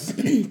prices.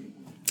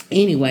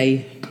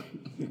 Anyway,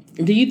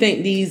 do you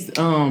think these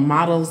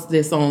models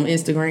that's on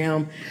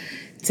Instagram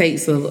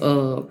takes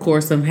a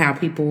course of how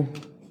people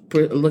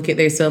look at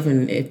themselves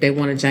and if they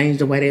want to change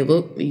the way they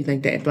look? Do you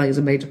think that plays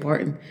a major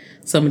part in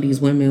some of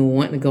these women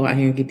wanting to go out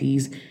here and get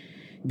these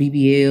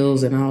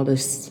BBLs and all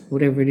this,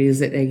 whatever it is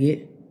that they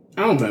get?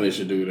 I don't think they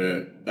should do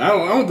that. I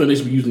don't think they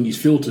should be using these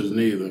filters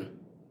neither.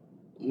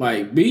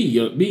 Like,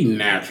 be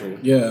natural.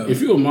 Yeah.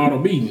 If you're a model,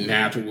 be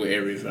natural with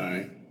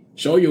everything.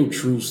 Show your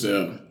true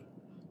self.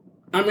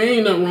 I mean,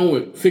 ain't nothing wrong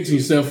with fixing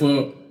yourself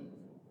up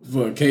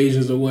for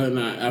occasions or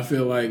whatnot, I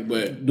feel like,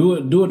 but Do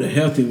it the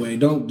healthy way.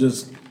 Don't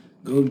just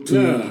go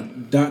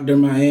to Dr.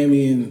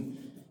 Miami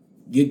and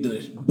get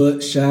the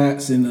butt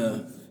shots and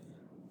the.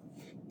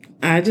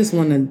 I just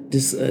want to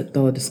just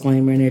throw a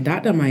disclaimer in there.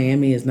 Dr.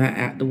 Miami is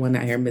not the one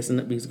out here messing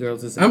up these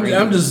girls.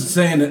 I'm just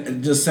saying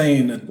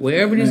that.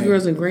 Wherever these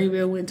girls in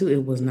Greenville went to,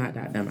 it was not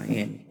Dr.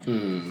 Miami.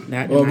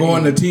 Or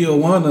going to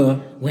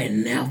Tijuana.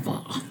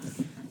 Whenever.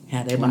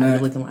 How they body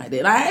looking like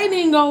that. I ain't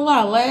even gonna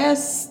lie.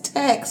 Last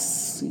tax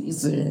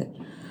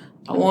season,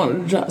 I wanted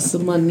to drop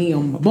some money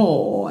on my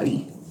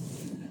body.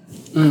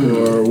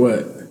 Or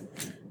what?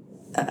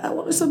 I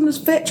wanted some of this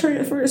fat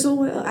transfer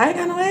somewhere. I ain't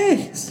got no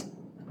ass.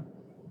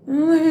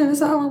 Man,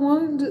 that's all I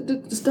wanted.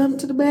 The stomach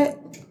to the back.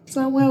 So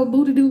I don't have a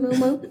booty do no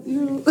more.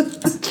 You know?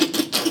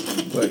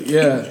 But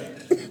yeah.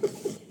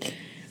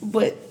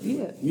 But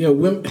yeah. Yeah,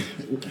 women.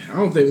 I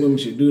don't think women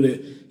should do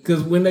that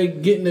because when they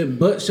getting their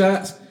butt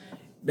shots,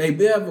 they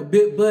have a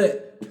big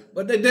butt,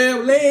 but their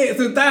damn legs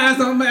and thighs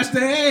don't match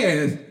their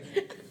ass.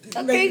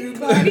 Okay,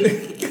 Cardi.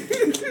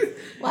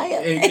 Why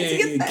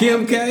And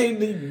Kim K,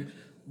 the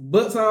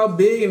butts all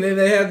big, and then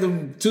they have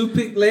them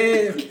toothpick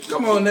legs.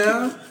 Come on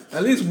now.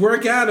 At least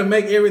work out and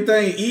make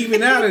everything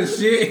even out and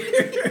shit.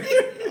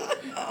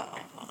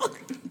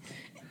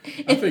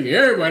 I think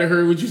everybody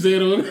heard what you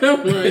said on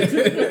that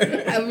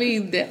one. I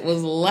mean, that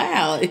was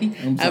loud.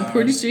 I'm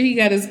pretty sure he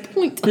got his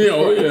point across. Yeah,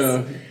 oh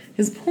yeah.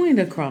 His point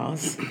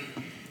across.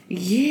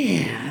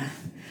 Yeah.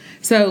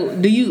 So,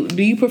 do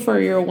you prefer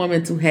your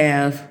woman to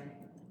have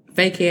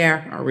fake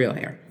hair or real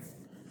hair?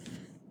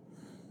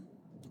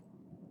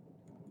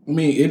 I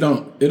mean, it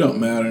don't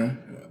matter.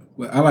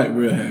 But I like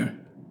real hair.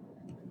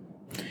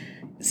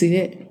 See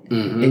that?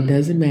 Mm-hmm. It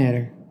doesn't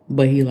matter,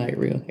 but he like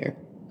real hair.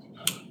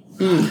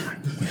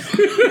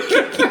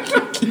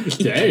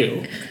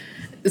 Damn.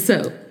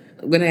 So,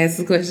 I'm gonna ask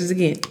the questions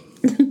again.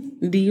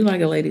 Do you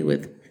like a lady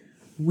with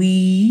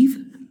weave,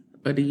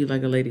 or do you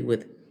like a lady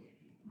with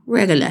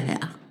regular hair?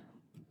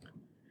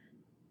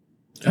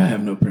 I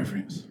have no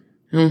preference.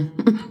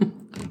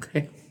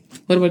 Okay.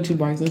 What about you,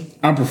 Bryson?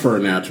 I prefer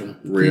natural,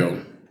 real.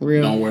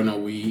 Don't wear no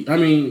wig. I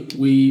mean,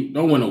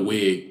 don't wear no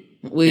wig.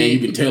 And you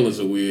can tell it's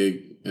a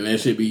wig, and that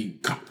should be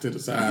cocked to the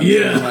side.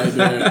 Yeah. Like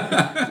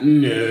that.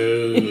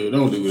 No,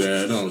 don't do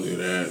that. Don't do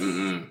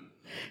that.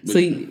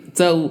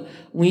 So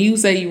when you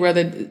say you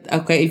rather,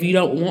 okay, if you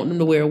don't want them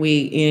to wear a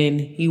wig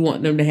and you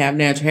want them to have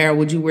natural hair,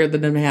 would you rather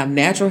them to have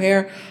natural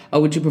hair, or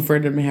would you prefer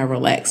them to have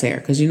relaxed hair?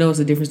 Because you know it's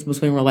the difference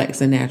between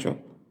relaxed and natural.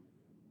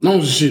 No,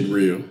 it's shit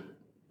real.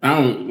 I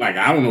don't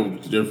know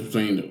the difference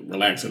between the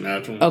relaxed and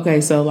natural.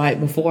 Okay, so like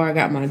before I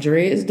got my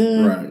dreads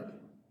done, Right.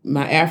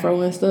 my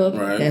afro and stuff,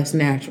 Right. that's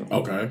natural.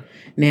 Okay.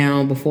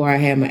 Now, before I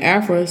had my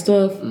afro and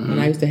stuff, when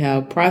I used to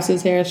have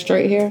processed hair,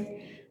 straight hair,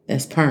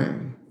 that's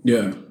perm.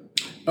 Yeah.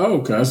 Oh,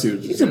 okay, I see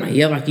what you're You talking saying. about,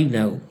 yeah, like you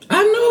know.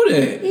 I know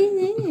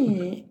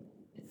that.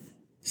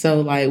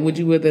 So, like, would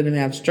you rather them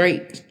have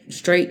straight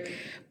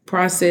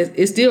processed?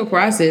 It's still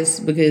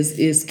processed because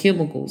it's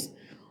chemicals,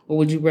 or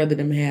would you rather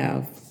them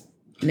have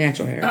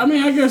natural hair? I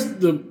mean, I guess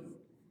the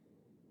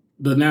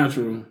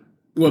natural.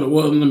 Well,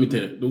 let me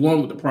tell you, the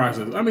one with the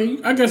process. I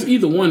mean, I guess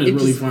either one is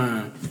really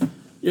fine.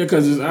 Yeah,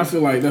 because I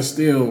feel like that's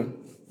still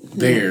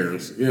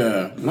theirs.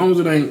 Yeah, as long as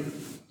it ain't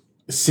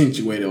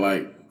accentuated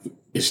like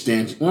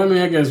extension. Well, I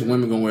mean, I guess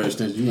women gonna wear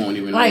extensions. You won't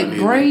even Like know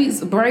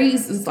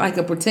braids is like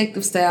a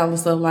protective style and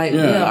stuff. Like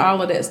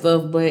all of that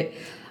stuff. But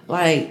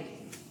like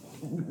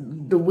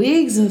the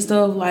wigs and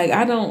stuff, like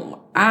I don't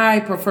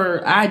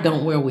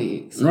wear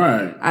wigs.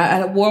 Right.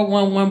 I wore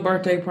one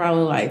birthday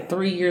probably like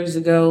 3 years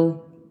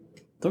ago,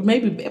 or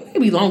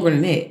maybe longer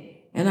than that,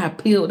 and I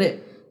peeled that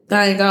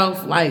thing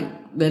off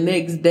like the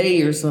next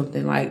day or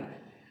something. Like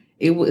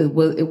it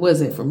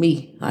wasn't for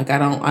me. Like I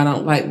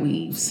don't like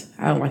weaves.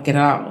 I don't like it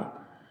at all.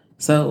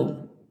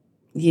 So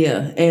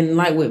yeah, and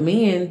like with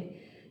men,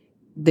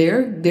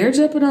 they're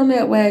jumping on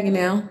that wagon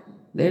now.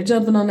 They're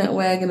jumping on that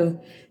wagon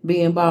of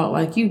being bald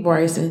like you,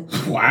 Bryson.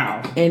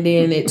 Wow. And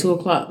then at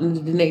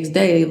 2:00 the next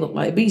day, they look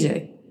like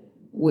BJ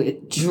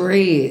with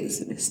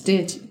dreads and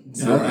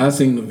extensions. I've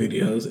seen the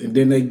videos, and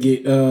then they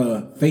get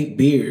fake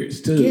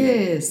beards too.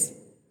 Yes.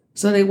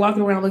 So they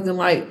walking around looking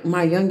like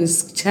my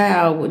youngest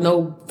child with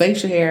no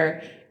facial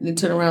hair, and then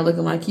turn around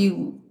looking like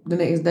you the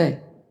next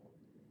day.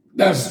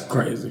 That's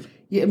crazy.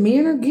 Yeah,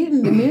 men are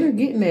getting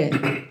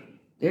that.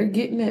 They're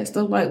getting that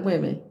stuff like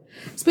women.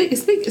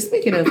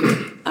 Speaking of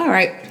it, all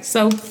right.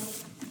 So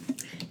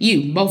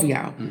you, both of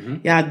y'all,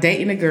 y'all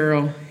dating a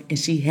girl and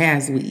she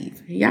has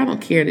weave. Y'all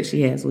don't care that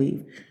she has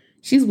weave.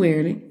 She's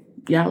wearing it.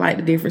 Y'all like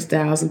the different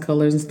styles and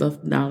colors and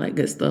stuff and all that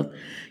good stuff.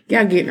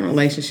 Y'all get in a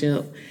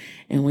relationship,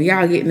 and when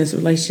y'all get in this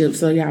relationship,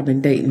 so y'all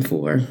been dating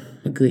for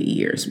a good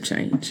year, some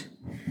change,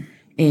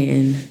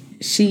 and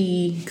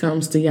she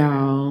comes to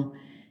y'all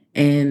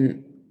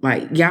and.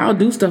 Like, y'all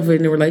do stuff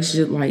in the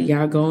relationship, like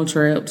y'all go on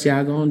trips,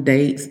 y'all go on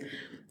dates,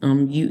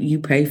 you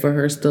pay for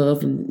her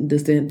stuff and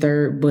this and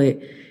third, but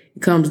it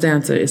comes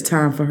down to it's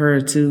time for her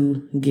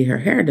to get her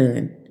hair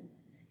done.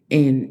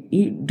 And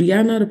do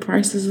y'all know the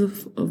prices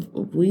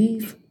of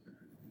weave?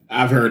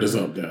 I've heard it's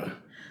up there.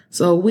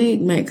 So a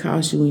wig might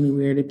cost you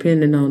anywhere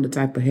depending on the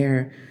type of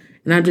hair.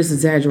 And I'm just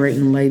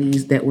exaggerating,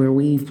 ladies that wear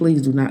weave.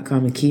 Please do not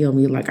come and kill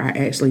me like I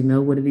actually know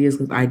what it is,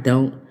 because I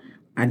don't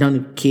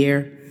even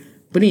care.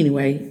 But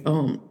anyway,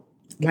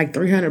 like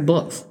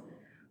 $300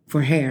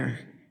 for hair.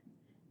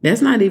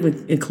 That's not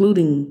even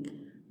including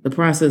the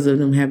process of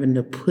them having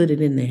to put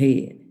it in the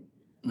head,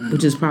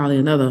 which is probably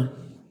another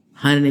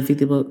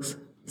 $150.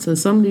 So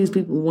some of these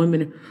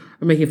women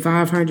are making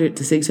 $500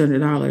 to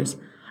 $600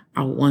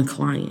 on one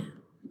client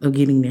of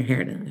getting their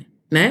hair done.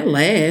 Now it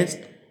lasts,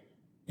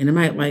 and it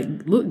might like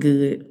look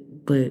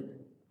good, but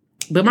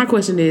my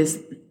question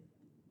is,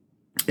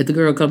 if the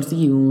girl comes to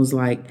you and was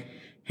like,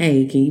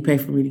 hey, can you pay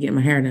for me to get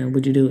my hair done?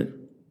 Would you do it?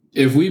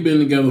 If we've been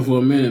together for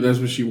a minute, that's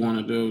what she want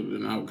to do,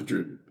 then I would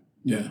contribute.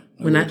 Yeah.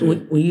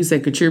 When you say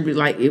contribute,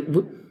 like it,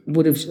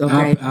 what if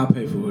okay? I'll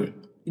pay for it.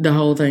 The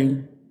whole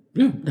thing.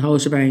 Yeah. The whole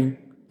shebang.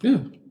 Yeah.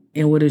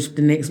 And what if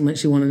the next month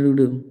she want to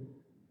do?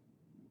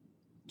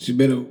 She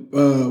better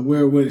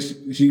wear what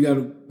she got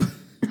to.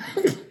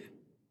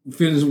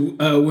 finish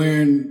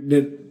wearing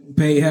that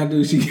pay. How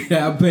do she?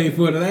 I paid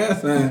for the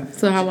last time.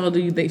 So how long do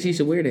you think she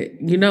should wear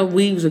that? You know,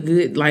 weaves are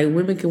good. Like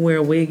women can wear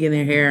a wig in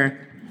their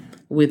hair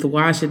with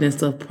washing and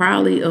stuff,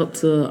 probably up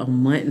to a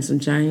month and some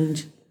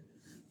change.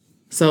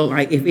 So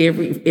like if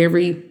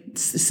every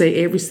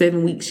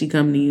 7 weeks she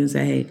come to you and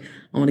say, hey,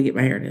 I want to get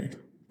my hair done,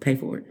 pay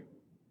for it.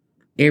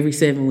 Every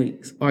 7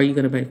 weeks, are you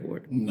gonna pay for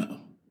it?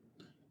 No.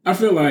 I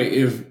feel like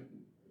if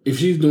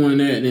she's doing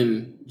that,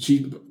 then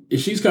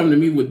if she's coming to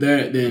me with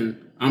that,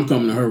 then I'm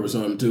coming to her with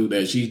something too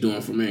that she's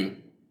doing for me.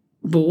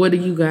 But what do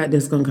you got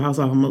that's gonna cost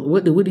all much?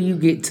 What do you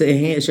get to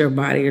enhance your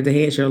body or to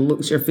enhance your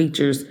looks, your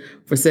features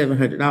for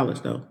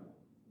 $700 though?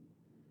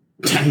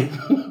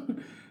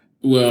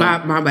 Well,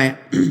 $5. My bad.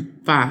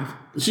 $5.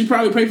 She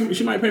might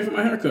pay for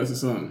my haircuts or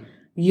something.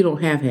 You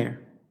don't have hair.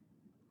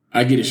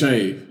 I get it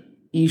shaved.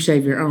 You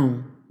shave your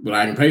own. But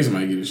I can pay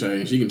somebody to get it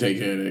shaved. She can take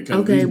care of that. Because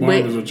Okay, these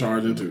barbers are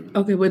charging too.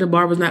 Okay, but the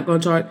barber's not gonna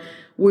charge.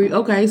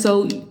 Okay,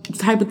 so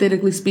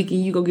hypothetically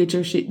speaking, you go get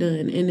your shit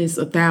done, and it's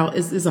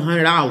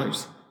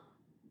 $100.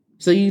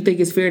 So you think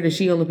it's fair that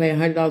she only pay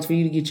 $100 for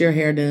you to get your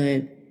hair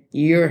done,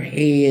 your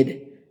head,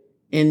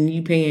 and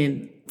you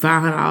paying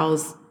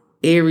 $500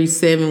 every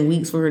 7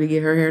 weeks for her to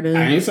get her hair done?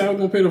 I ain't say I was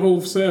gonna pay the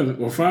whole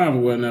 7 or 5 or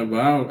whatnot, but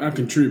I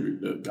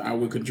contribute. I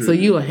would contribute. So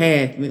you a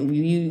half.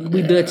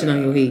 We Dutching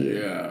on your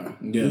head.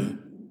 Yeah.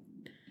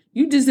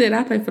 You just said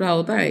I pay for the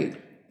whole thing.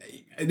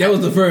 That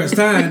was the first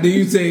time. Then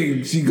you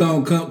say she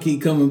gonna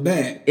keep coming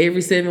back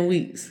every 7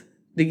 weeks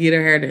to get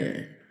her hair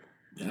done.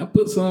 I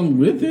put something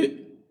with it.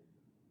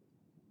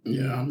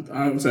 Yeah,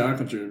 I would say I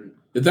contribute.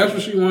 If that's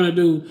what she want to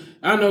do,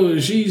 I know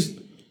if she's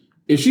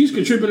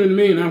contributing to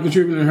me and I'm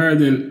contributing to her,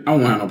 then I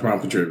won't have no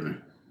problem contributing.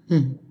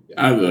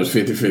 I love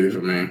 50-50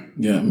 for me.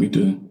 Yeah, me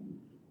too.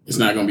 It's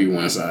not gonna be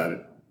one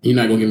sided. You're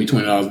not gonna give me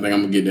 $20 and think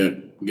I'm gonna get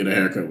a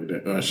haircut with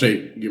that,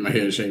 get my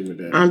hair shaved with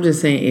that. I'm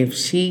just saying,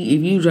 if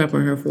you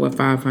dropping her for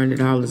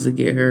 $500 to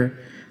get her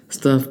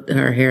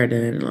hair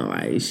done,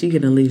 like she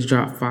can at least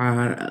drop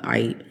 $500,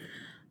 like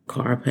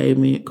car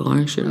payment, car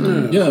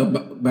insurance. Yeah,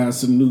 buy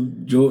some new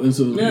Jordans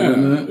or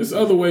whatnot. There's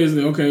other ways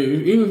that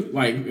even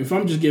like if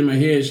I'm just getting my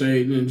head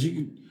shaved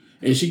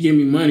and she give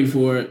me money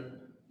for it,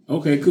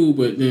 okay, cool.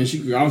 But then she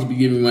could also be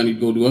giving me money to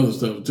go do other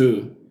stuff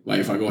too. Like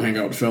if I go hang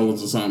out with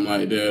fellas or something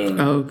like that.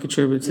 Or,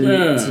 contribute to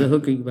the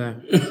hooker you buy.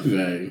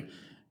 Hey.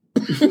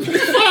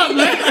 Fuck,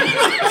 man.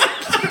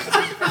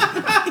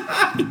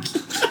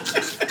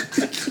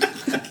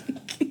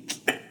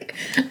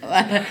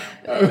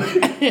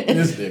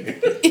 This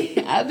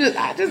nigga. I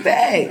just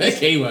asked. That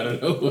came out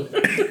of nowhere.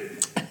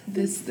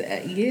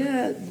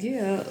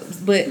 Yeah.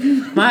 But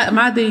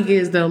my thing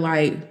is though,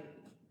 like,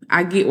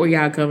 I get where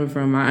y'all coming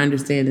from. I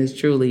understand this,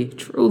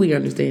 truly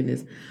understand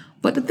this.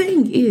 But the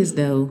thing is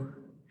though,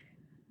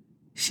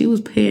 she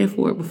was paying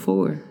for it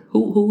before.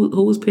 Who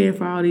was paying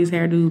for all these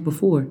hairdos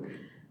before?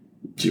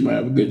 She might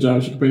have a good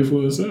job. She can pay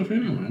for herself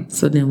anyway.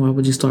 So then why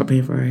would you start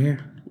paying for her hair?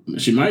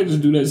 She might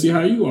just do that to see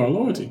how you are,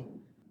 loyalty.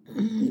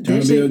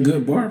 Trying to be a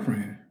good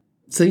boyfriend.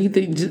 So you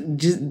think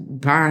just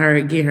buying her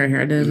and get her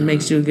hair done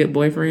makes you a good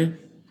boyfriend?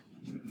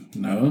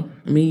 No.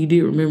 I mean, you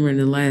did remember in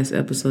the last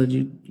episode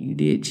you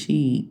did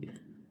cheat.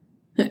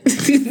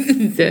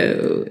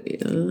 So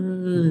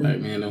Black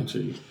man don't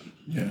cheat.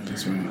 Yeah,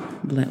 that's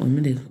right. Black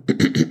women do.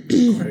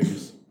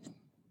 Crazy.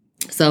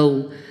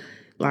 So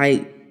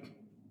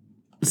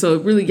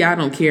really y'all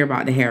don't care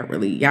about the hair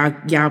really.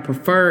 Y'all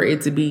prefer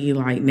it to be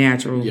like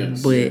natural,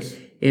 but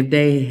if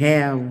they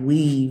have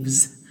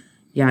weaves,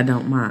 y'all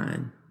don't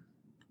mind.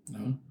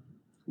 No.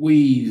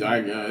 Weaves,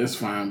 it's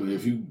fine, but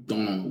if you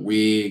don't own a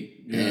wig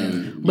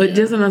But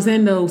just what I'm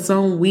saying though,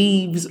 some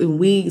weaves and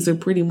wigs are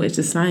pretty much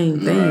the same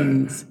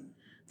things. Right.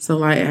 So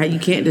like how you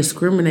can't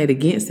discriminate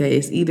against that.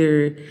 It's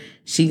either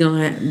she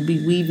gonna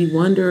be weavy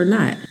wonder or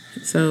not.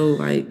 So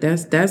like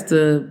that's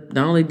the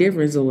only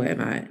difference or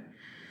whatnot.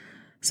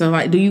 So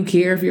like, do you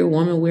care if your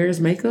woman wears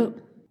makeup?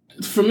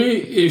 For me,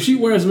 if she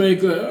wears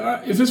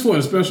makeup, if it's for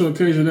a special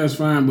occasion, that's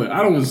fine. But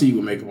I don't want to see you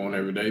with makeup on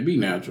every day. Be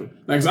natural.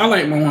 Like I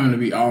like my woman to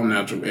be all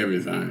natural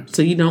everything.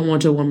 So you don't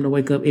want your woman to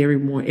wake up every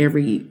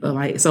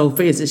morning, so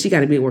for instance, she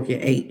got to be at work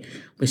at 8,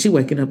 but she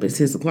waking up at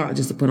 6 o'clock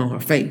just to put on her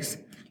face.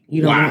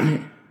 You don't want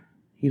that.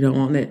 You don't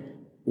want that.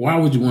 Why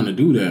would you want to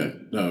do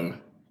that though?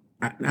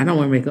 I don't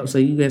wear makeup, so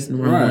you guys in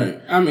the wrong right.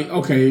 way. I mean,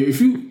 okay,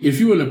 if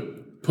you in a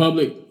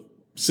public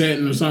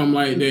setting or something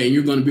like that, and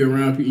you're going to be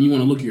around people, and you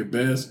want to look your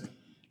best.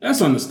 That's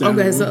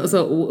understandable. Okay,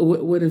 so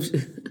what if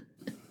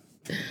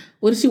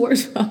she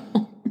works from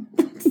home?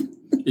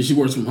 If she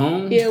works from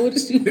home? Yeah, what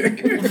if she? What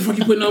the fuck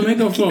you putting on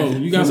makeup for?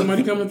 You got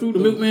somebody coming through? The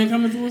milkman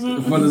coming through or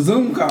something? For the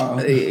Zoom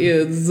call.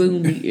 Yeah,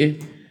 Zoom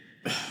meeting.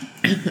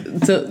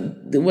 So,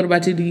 what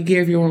about you? Do you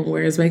care if your woman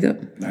wears makeup?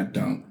 I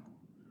don't.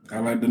 I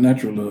like the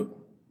natural look.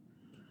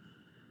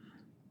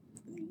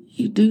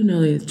 You do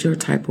know that your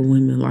type of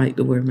women like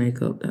to wear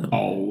makeup, though.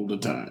 All the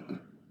time.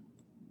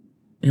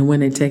 And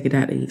when they take it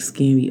out, their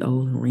skin be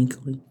old and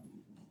wrinkly.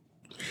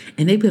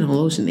 And they put on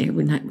lotion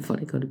every night before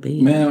they go to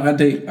bed. Man, I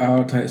date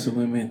all types of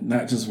women,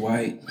 not just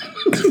white.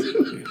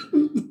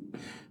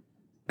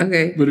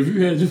 Okay. But if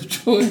you had your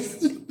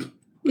choice,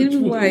 which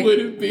one white. would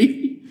it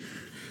be?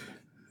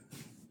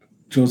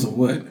 Choice of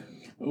what?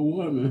 A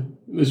woman.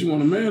 Unless you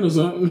want a man or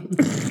something.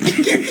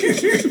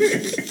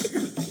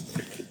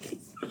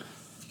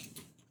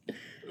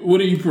 What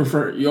do you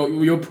prefer?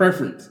 Your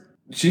preference?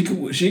 She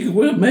could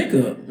wear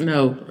makeup.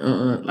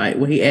 No, like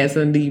when he asked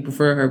her, do you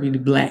prefer her to be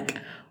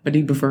black or do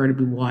you prefer her to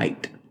be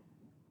white?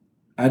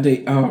 I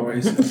date all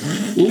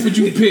races. What would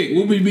you pick?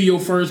 What would be your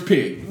first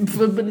pick?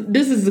 But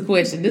this is the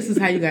question. This is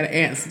how you got to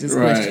answer this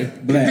question.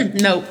 Black.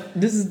 No,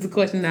 this is the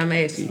question I'm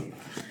asking you.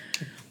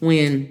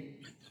 When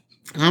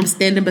I'm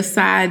standing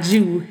beside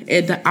you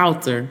at the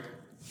altar,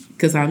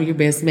 because I'm your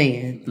best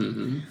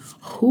man,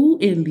 who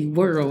in the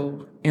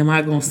world am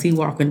I going to see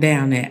walking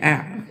down that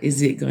aisle?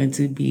 Is it going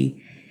to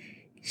be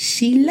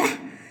Sheila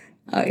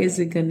or is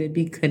it going to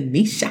be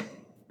Kanisha?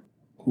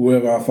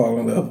 Whoever I fall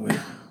in love with.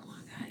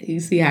 You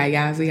see how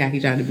he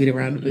trying to beat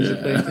around the bush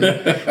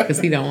question because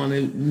he don't want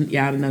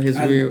y'all to know his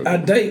real. I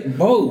date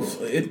both.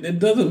 It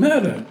doesn't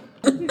matter.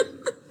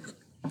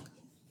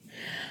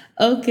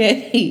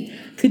 Okay,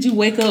 could you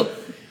wake up?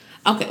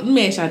 Okay, let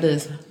me ask y'all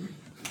this.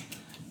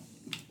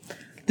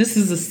 This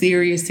is a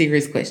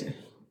serious question.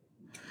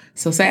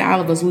 So say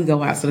all of us, we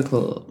go out to the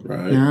club.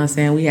 Right. You know what I'm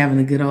saying? We having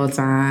a good old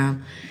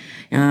time.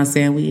 You know what I'm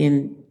saying? We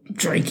in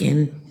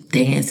drinking,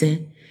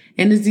 dancing.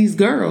 And there's these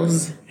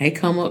girls, they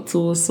come up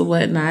to us or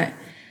whatnot.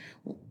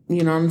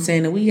 You know what I'm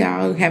saying? And we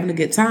all having a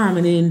good time.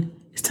 And then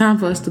it's time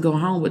for us to go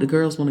home, but the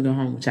girls want to go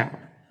home with y'all.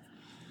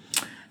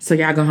 So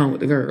y'all go home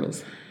with the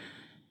girls.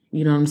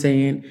 You know what I'm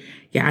saying?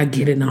 Y'all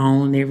get it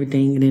on and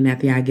everything. And then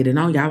after y'all get it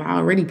on, y'all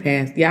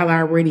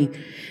already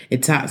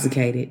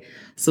intoxicated.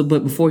 So,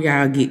 but before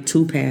y'all get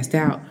too passed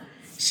out,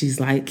 she's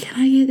like, can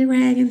I get the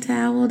rag and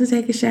towel to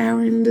take a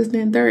shower and this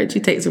and third? She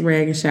takes a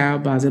rag and shower,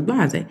 blase,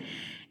 blase. And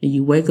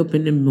you wake up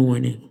in the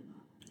morning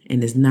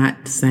and it's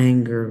not the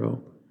same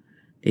girl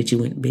that you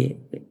went to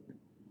bed with.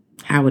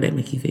 How would that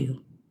make you feel?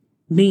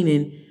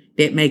 Meaning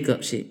that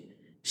makeup shit.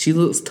 She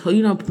looks,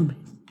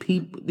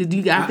 people. Did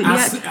you got?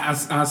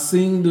 I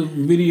seen the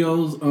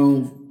videos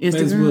on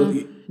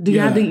Instagram. Facebook.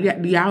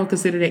 Do y'all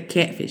consider that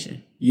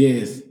catfishing?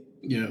 Yes.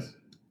 Yes.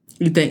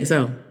 You think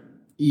so?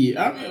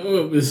 Yeah. I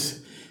mean,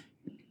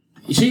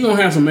 she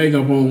gonna have some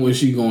makeup on when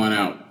she going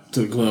out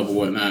to the club or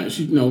whatnot.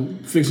 She,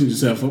 fixing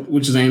herself up,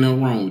 which is ain't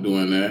nothing wrong with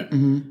doing that.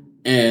 Mm-hmm.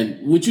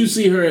 And when you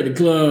see her at the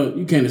club,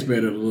 you can't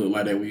expect her to look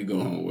like that when you go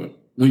home with.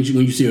 When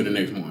you see her the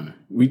next morning.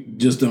 We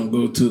just don't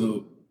go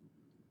to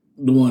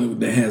the one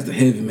that has the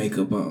heavy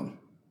makeup on.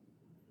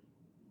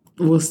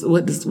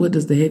 What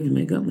does the heavy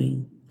makeup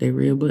mean? They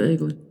real but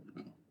ugly?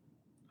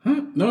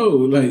 Huh? No,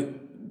 like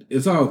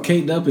it's all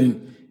caked up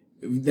and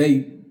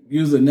they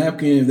use a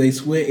napkin if they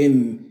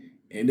sweating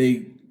and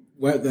they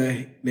wipe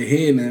their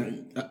head now.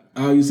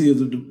 All you see is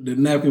the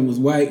napkin was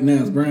white,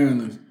 now it's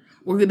brown.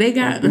 Well, they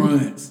got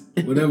bronze,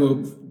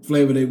 whatever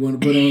flavor they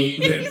want to put on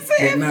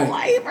that night.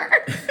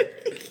 Flavor.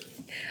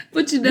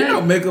 But you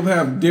know makeup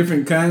have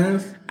different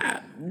kinds.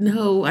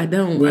 No, I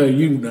don't. Well,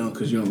 you don't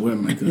because you don't wear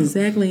makeup.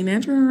 Exactly,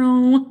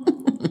 natural.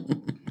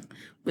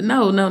 But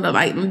no.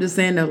 Like I'm just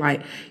saying though,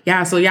 like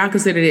y'all. So y'all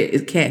consider that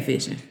is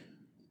catfishing?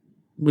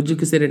 Would you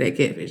consider that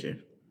catfishing?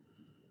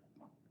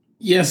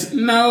 Yes,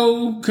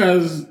 no,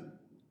 because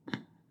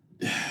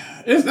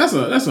that's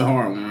a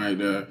hard one right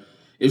there.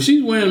 If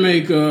she's wearing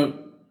makeup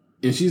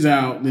and she's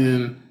out,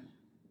 then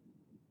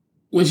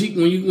when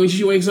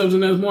she wakes up the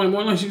next morning,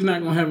 more like she's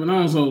not gonna have it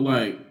on. So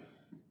like,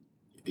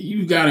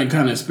 you gotta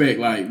kind of expect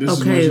like this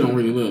is what she don't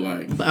really look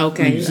like.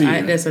 Okay,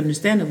 that's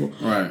understandable.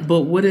 Right.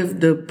 But what if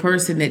the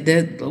person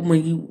that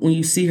when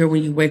you see her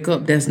when you wake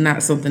up, that's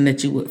not something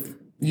that you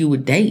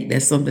would date?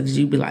 That's something that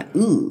you'd be like,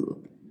 ooh.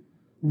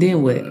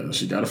 Then what?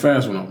 She got a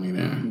fast one on me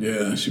then.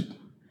 Yeah,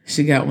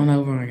 she got one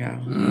over on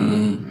y'all.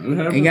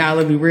 And y'all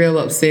would be real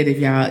upset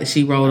if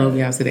she rolled over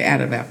y'all to the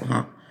Adam's apple,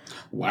 huh?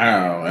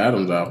 Wow,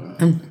 Adam's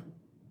apple.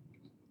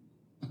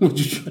 What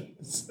you trying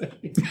to say?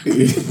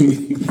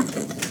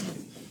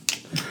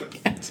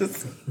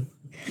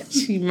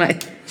 She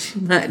might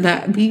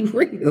not be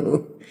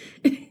real.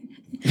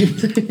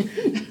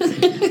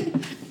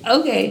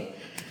 Okay,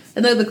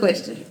 another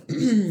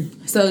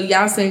question. So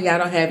y'all saying y'all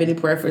don't have any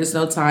preference,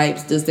 no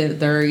types, this, that, the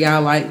third.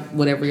 Y'all like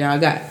whatever y'all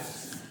got.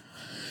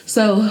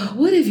 So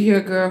what if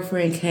your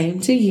girlfriend came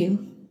to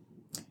you?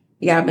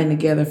 Y'all been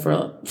together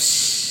for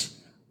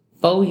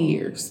 4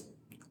 years,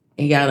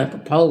 and y'all done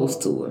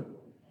proposed to her.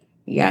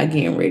 Y'all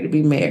getting ready to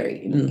be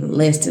married in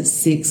less than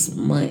 6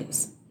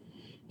 months.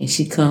 And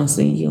she comes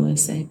to you and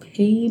say,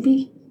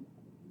 baby,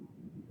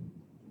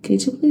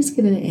 could you please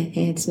get an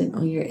enhancement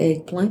on your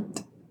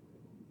eggplant?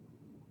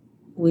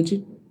 Would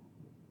you?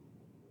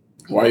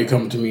 Why are you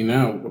coming to me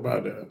now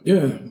about that?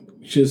 Yeah.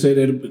 Should say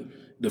that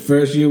the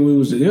first year we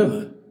was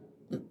together.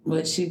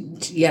 But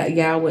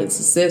y'all wasn't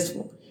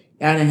successful.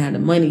 Y'all didn't have the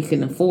money,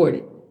 couldn't afford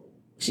it.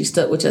 She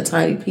stuck with your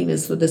tiny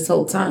penis for this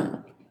whole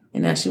time.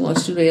 And now she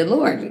wants you to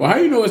enlarge it. Well, how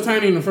you know it's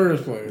tiny in the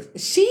first place?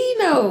 She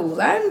knows.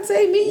 I didn't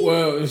say me.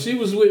 Well, if she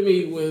was with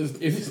me,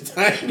 if it's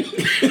tiny,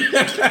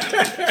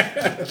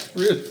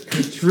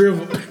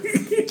 Shrivel.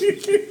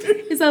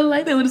 It's all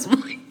like that with his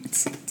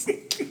voice.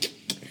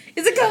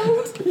 Is it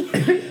cold?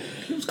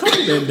 it was cold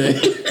that day.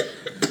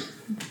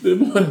 The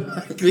more than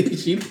likely,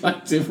 she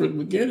liked it from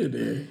the beginning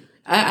there.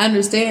 I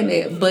understand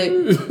that, but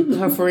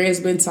her friend's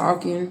been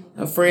talking.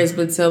 Her friend's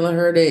been telling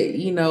her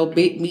that,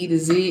 big meat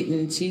is it.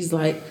 And she's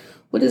like,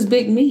 what is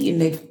big meat?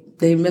 And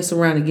they mess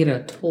around and get her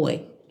a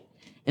toy.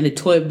 And the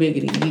toy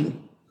bigger than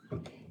you.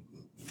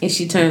 And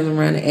she turns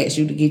around and asks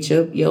you to get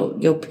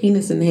your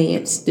penis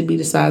enhanced to be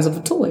the size of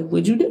a toy.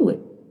 Would you do it?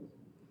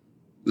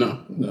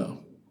 No.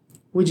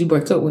 Would you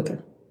break up with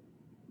her?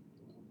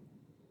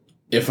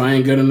 If I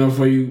ain't good enough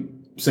for you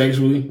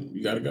sexually,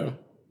 you gotta go.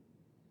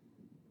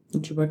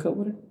 Would you break up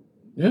with her?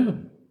 Yeah.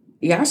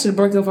 Yeah, I should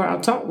break up with her.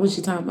 I'll talk when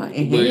she talking about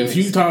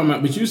enhanced.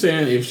 But you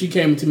saying if she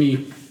came to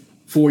me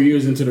 4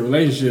 years into the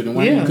relationship, then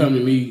why didn't you come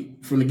to me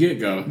from the get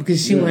go?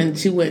 Because she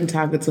wasn't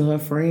talking to her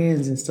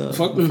friends and stuff.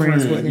 Fuck them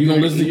friends. You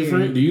gonna listen to your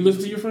friends? Do you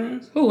listen to your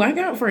friends? Who? I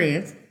got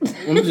friends.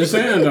 I'm just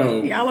saying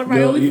though. Y'all are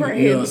my only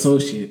friends. Your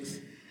associates.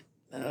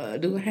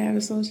 Do I have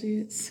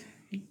associates?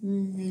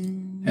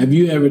 Mm-hmm. Have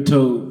you ever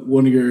told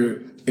one of your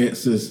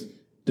exes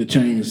to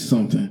change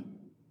something?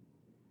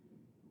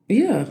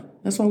 Yeah,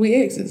 that's why we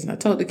exes. I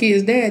told the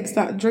kid's dad to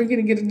stop drinking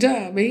and get a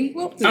job.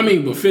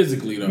 But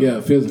physically though.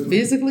 Yeah, physically.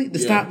 Physically, to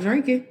stop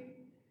drinking.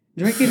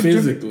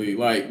 Physically,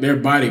 like their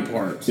body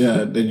parts.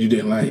 Yeah, that you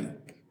didn't like.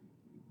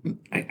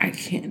 I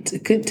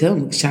couldn't tell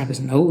him to chop his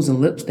nose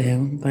and lips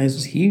down. Things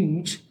was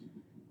huge.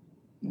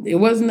 It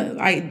wasn't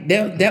like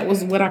that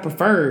was what I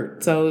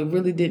preferred. So it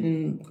really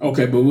didn't.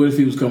 Okay, but what if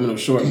he was coming up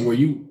short? Where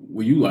you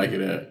like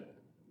it at?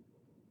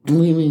 What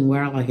do you mean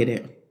where I like it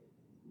at?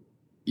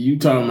 You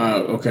talking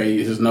about,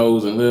 okay, his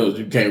nose and lips,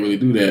 you can't really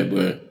do that,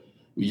 but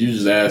you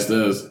just asked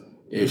us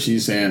if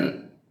she's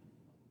saying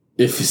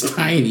if it's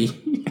tiny.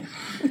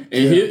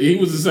 And he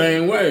was the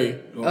same way.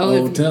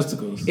 Old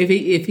testicles. If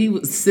he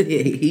was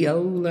he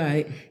old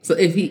like so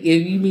if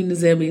you mean to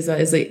tell me so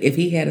if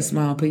he had a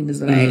small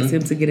penis and I asked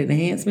him to get an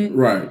enhancement,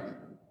 right?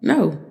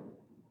 No.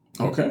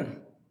 Okay.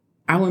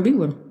 I wouldn't be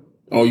with him.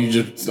 Oh, you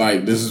just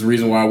like this is the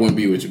reason why I wouldn't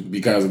be with you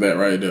because of that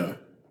right there.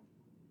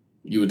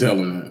 You would tell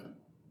him that.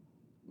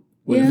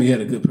 What if he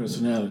had a good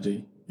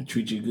personality and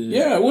treat you good?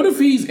 Yeah. What if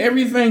he's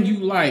everything you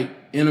like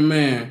in a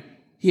man?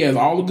 He has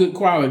all the good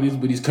qualities,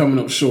 but he's coming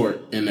up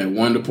short in that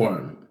one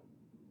department.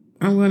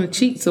 I'm going to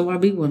cheat, so I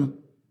be with him.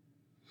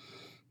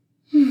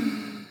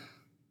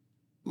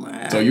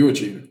 So you're a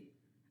cheater.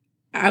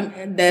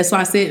 That's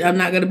why I said I'm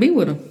not going to be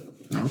with him.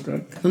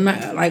 Okay. I'm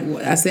not, like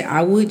I said,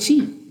 I would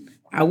cheat.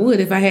 I would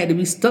if I had to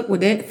be stuck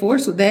with that,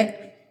 forced with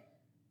that.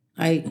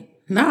 Like,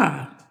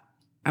 nah,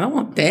 I don't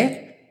want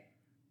that.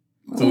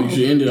 So you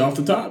should end it off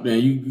the top.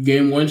 Then you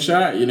gave him one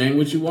shot. It ain't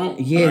what you want.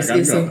 Yes,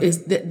 like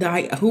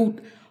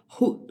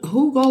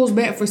who goes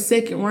back for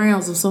second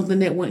rounds of something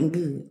that wasn't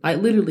good? Like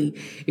literally,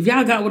 if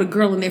y'all got with a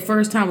girl and that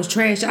first time was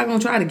trash, y'all gonna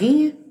try it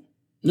again?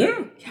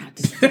 Yeah.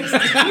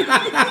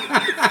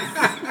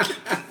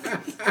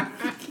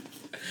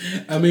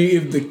 I mean,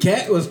 if the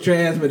cat was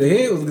trash but the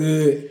head was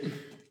good,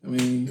 I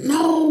mean,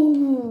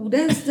 no,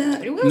 that's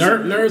not.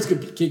 Nerves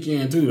could kick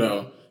in too,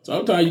 though.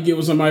 Sometimes you get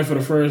with somebody for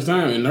the first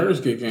time and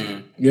nerves kick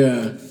in.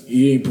 Yeah,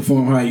 you ain't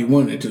perform how you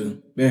wanted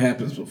to. That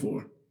happens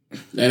before.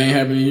 That ain't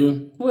happened to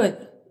you?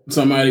 What?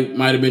 Somebody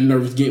might have been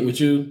nervous getting with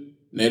you.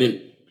 They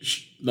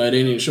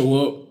didn't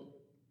show up.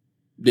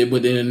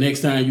 But then the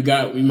next time you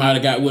might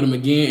have got with them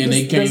again and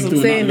they came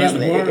through and knocked out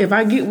the bar. If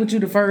I get with you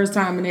the first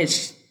time and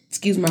that,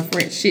 excuse my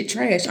French, shit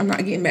trash, I'm not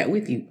getting back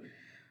with you.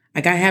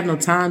 Like I have no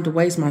time to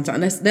waste my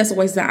time. That's a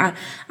waste of time.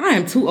 I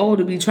am too old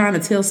to be trying to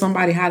tell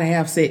somebody how to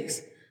have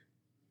sex.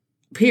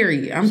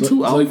 Period. I'm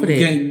too old for that.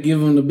 You can't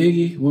give them the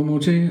biggie one more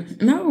chance?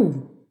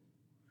 No.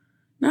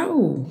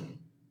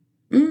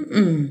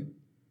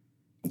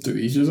 To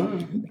each his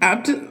own. I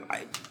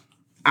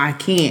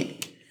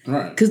can't.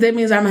 Right. Because that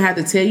means I'm going to have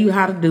to tell you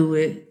how to do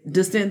it.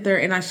 Just sit there,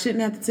 and I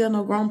shouldn't have to tell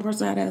no grown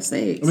person how to have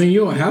sex. I mean,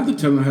 you don't have to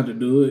tell them how to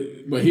do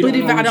it. But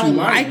if I don't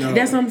like it,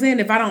 that's what I'm saying.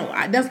 If I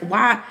don't, that's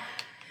why.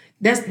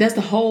 That's the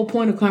whole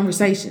point of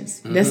conversations.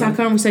 Mm-hmm. That's how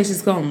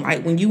conversations go.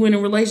 Like when you in a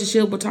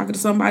relationship or talking to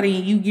somebody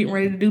and you getting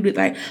ready to do this,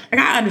 like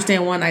I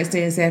understand one night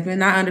stands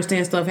happen. I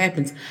understand stuff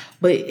happens.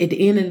 But at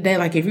the end of the day,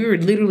 like if you're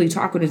literally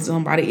talking to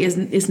somebody,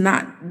 it's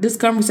not, this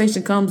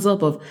conversation comes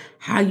up of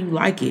how you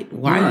like it,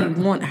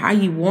 how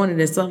you want it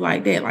and stuff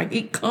like that. Like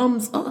it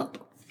comes up.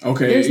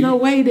 Okay. There's no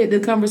way that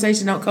the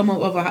conversation don't come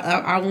up of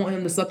I want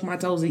him to suck my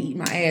toes and eat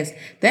my ass.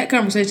 That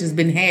conversation's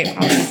been had.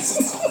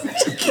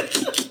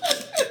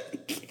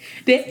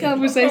 That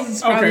conversation's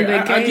probably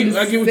I get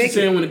what you're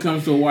saying when it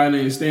comes to a white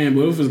name stand,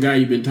 but if it's a guy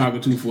you've been talking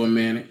to for a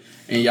minute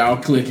and y'all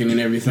clicking and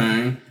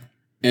everything,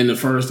 and the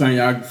first time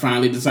y'all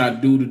finally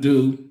decide to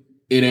do,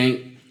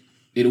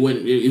 it was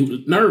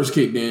nerves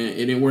kicked in,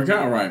 it didn't work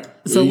out right.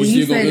 So when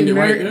you say the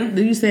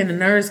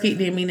nerves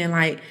kicked in, meaning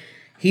like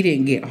he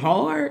didn't get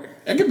hard.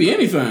 It could be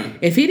anything.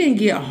 If he didn't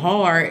get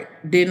hard,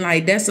 then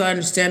like that's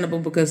understandable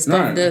because stuff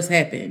Right. does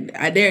happen.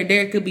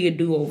 There could be a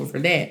do-over for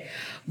that.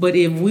 But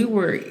if we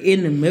were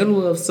in the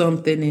middle of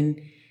something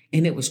and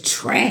it was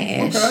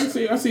trash,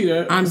 Okay, I see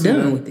that. I'm I see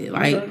done that. with it.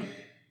 Like Okay.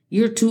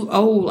 you're too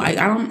old. Like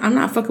I'm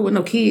not fucking with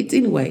no kids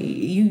anyway.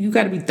 You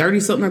got to be 30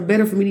 something or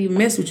better for me to even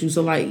mess with you.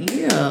 So like,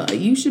 yeah,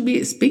 you should be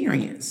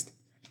experienced.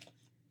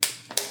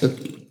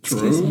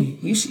 Excuse me.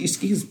 You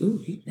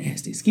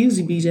nasty.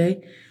 Excuse me,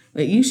 BJ.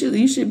 Like you should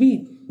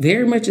be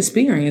very much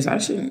experienced. I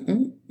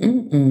shouldn't.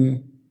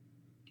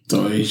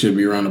 So he should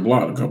be around the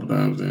block a couple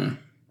times then.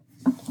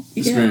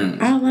 Experience.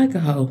 Yeah, I like a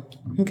hoe.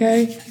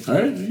 Okay. All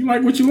right, you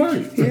like what you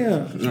like.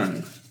 Yeah. All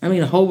right. I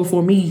mean, a hoe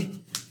before me.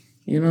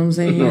 You know what I'm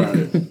saying?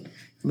 Right.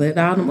 Let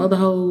all them other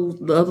hoes,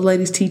 the other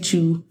ladies teach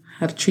you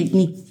how to treat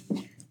me.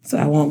 So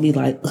I won't be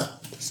like,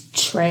 this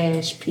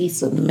trash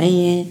piece of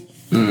man.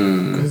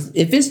 Because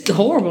if it's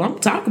horrible, I'm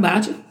going to talk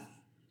about you.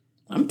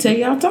 I'm going to tell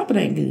you on top it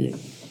ain't good.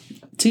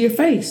 To your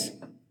face.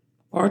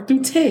 Or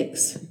through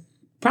text.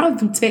 Probably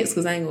through text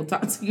because I ain't going to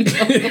talk to you.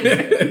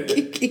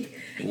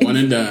 One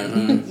and done,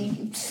 huh?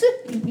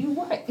 You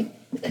right.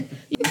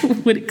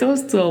 When it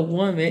comes to a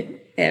woman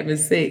having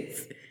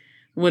sex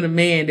with a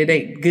man that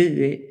ain't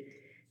good,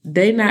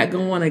 they not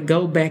gonna want to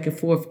go back and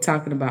forth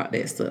talking about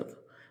that stuff.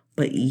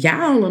 But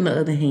y'all, on the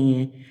other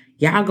hand,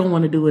 y'all gonna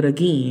want to do it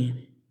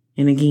again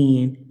and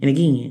again and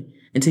again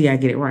until y'all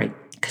get it right.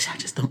 Cause y'all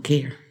just don't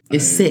care.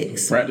 It's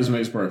sex. Practice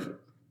makes perfect.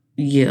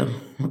 Yeah.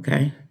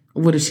 Okay.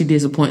 What if she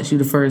disappoints you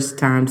the first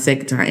time,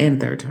 second time,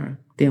 and third time?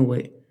 Then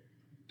what?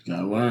 You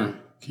gotta learn.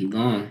 Keep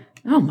going.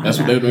 Oh my That's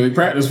God. what they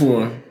practice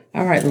for.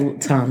 All right, little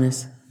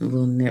Thomas, a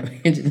little never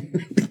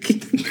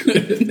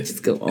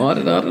just go on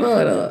and on and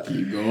on.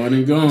 Keep going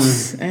and going.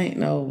 Ain't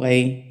no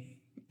way.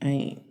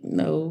 Ain't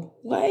no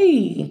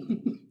way.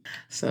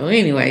 So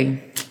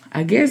anyway,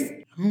 I guess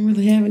I don't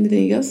really have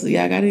anything else.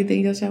 Y'all got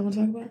anything else y'all want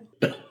to talk about?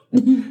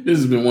 This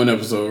has been one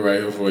episode right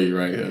here for you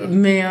right here.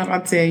 Man, I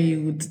tell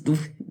you,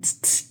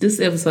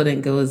 this episode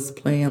didn't go as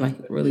planned like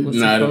it really was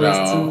Not at supposed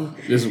all.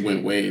 to. This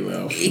went way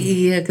left.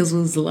 Yeah, because it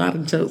was a lot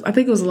of jokes. I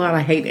think it was a lot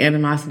of hate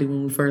animosity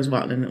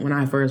when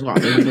I first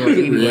walked in the door.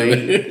 Anyway,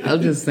 Really?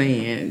 I'm just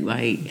saying,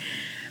 like,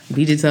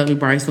 BJ told me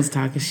Bryce was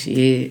talking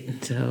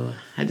shit, so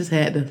I just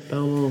had to throw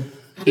a little.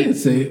 I didn't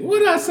say it. What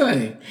did I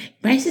say?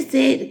 Bryce said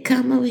to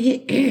come over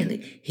here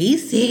early. He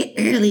said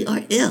early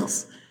or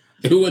else.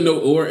 It wasn't no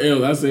or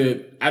else. I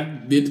said, I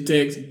did the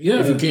text.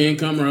 Yeah. If you can,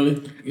 come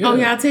early. Yeah. Oh,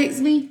 y'all text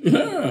me?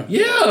 Yeah.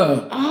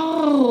 Yeah.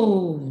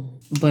 Oh.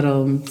 But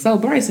so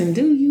Bryson,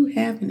 do you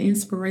have an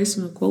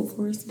inspirational quote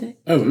for us today?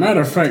 As a matter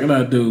of fact,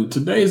 I do.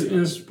 Today's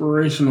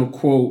inspirational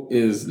quote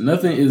is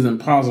nothing is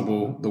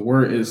impossible. The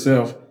word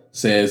itself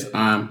says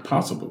I'm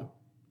possible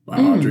by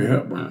Audrey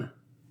Hepburn.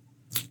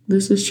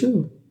 This is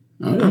true.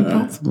 Oh, yeah. I'm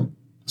possible.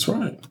 That's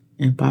right.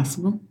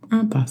 Impossible.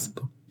 I'm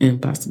possible.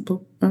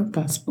 Impossible. I'm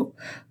possible.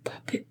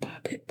 Pop it,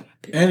 pop it, pop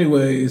it.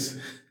 Anyways,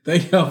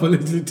 thank y'all for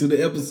listening to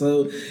the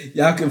episode.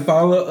 Y'all can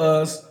follow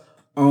us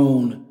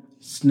on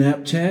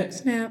Snapchat,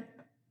 Snap.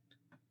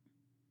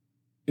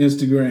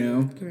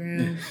 Instagram.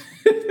 Girl.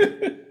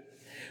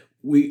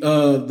 We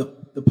the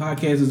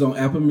podcast is on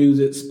Apple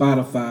Music,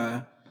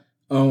 Spotify,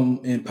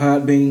 and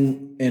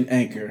Podbean and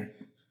Anchor.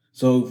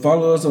 So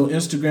follow us on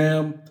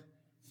Instagram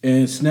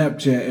and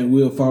Snapchat, and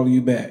we'll follow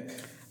you back.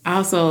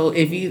 Also,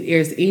 if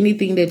there's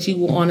anything that you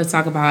want to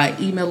talk about,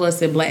 email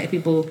us at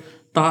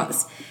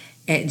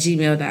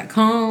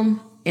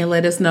blackpeoplethoughts@gmail.com and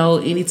let us know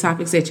any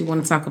topics that you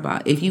want to talk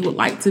about. If you would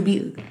like to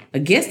be a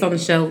guest on the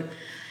show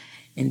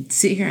and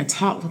sit here and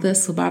talk with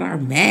us about our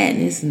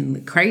madness and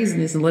the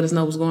craziness and let us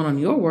know what's going on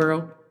in your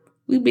world,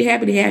 we'd be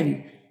happy to have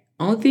you.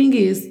 Only thing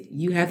is,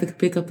 you have to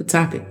pick up the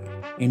topic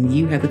and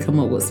you have to come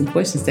up with some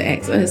questions to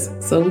ask us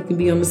so we can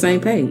be on the same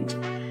page.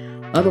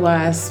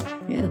 Otherwise,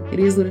 yeah, it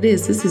is what it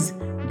is. This is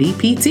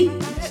BPT.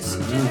 Next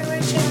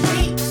generation.